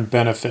feature and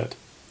benefit,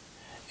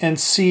 and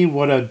see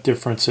what a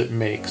difference it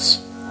makes.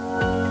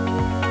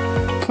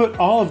 Put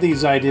all of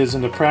these ideas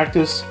into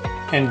practice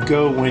and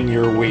go win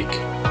your week.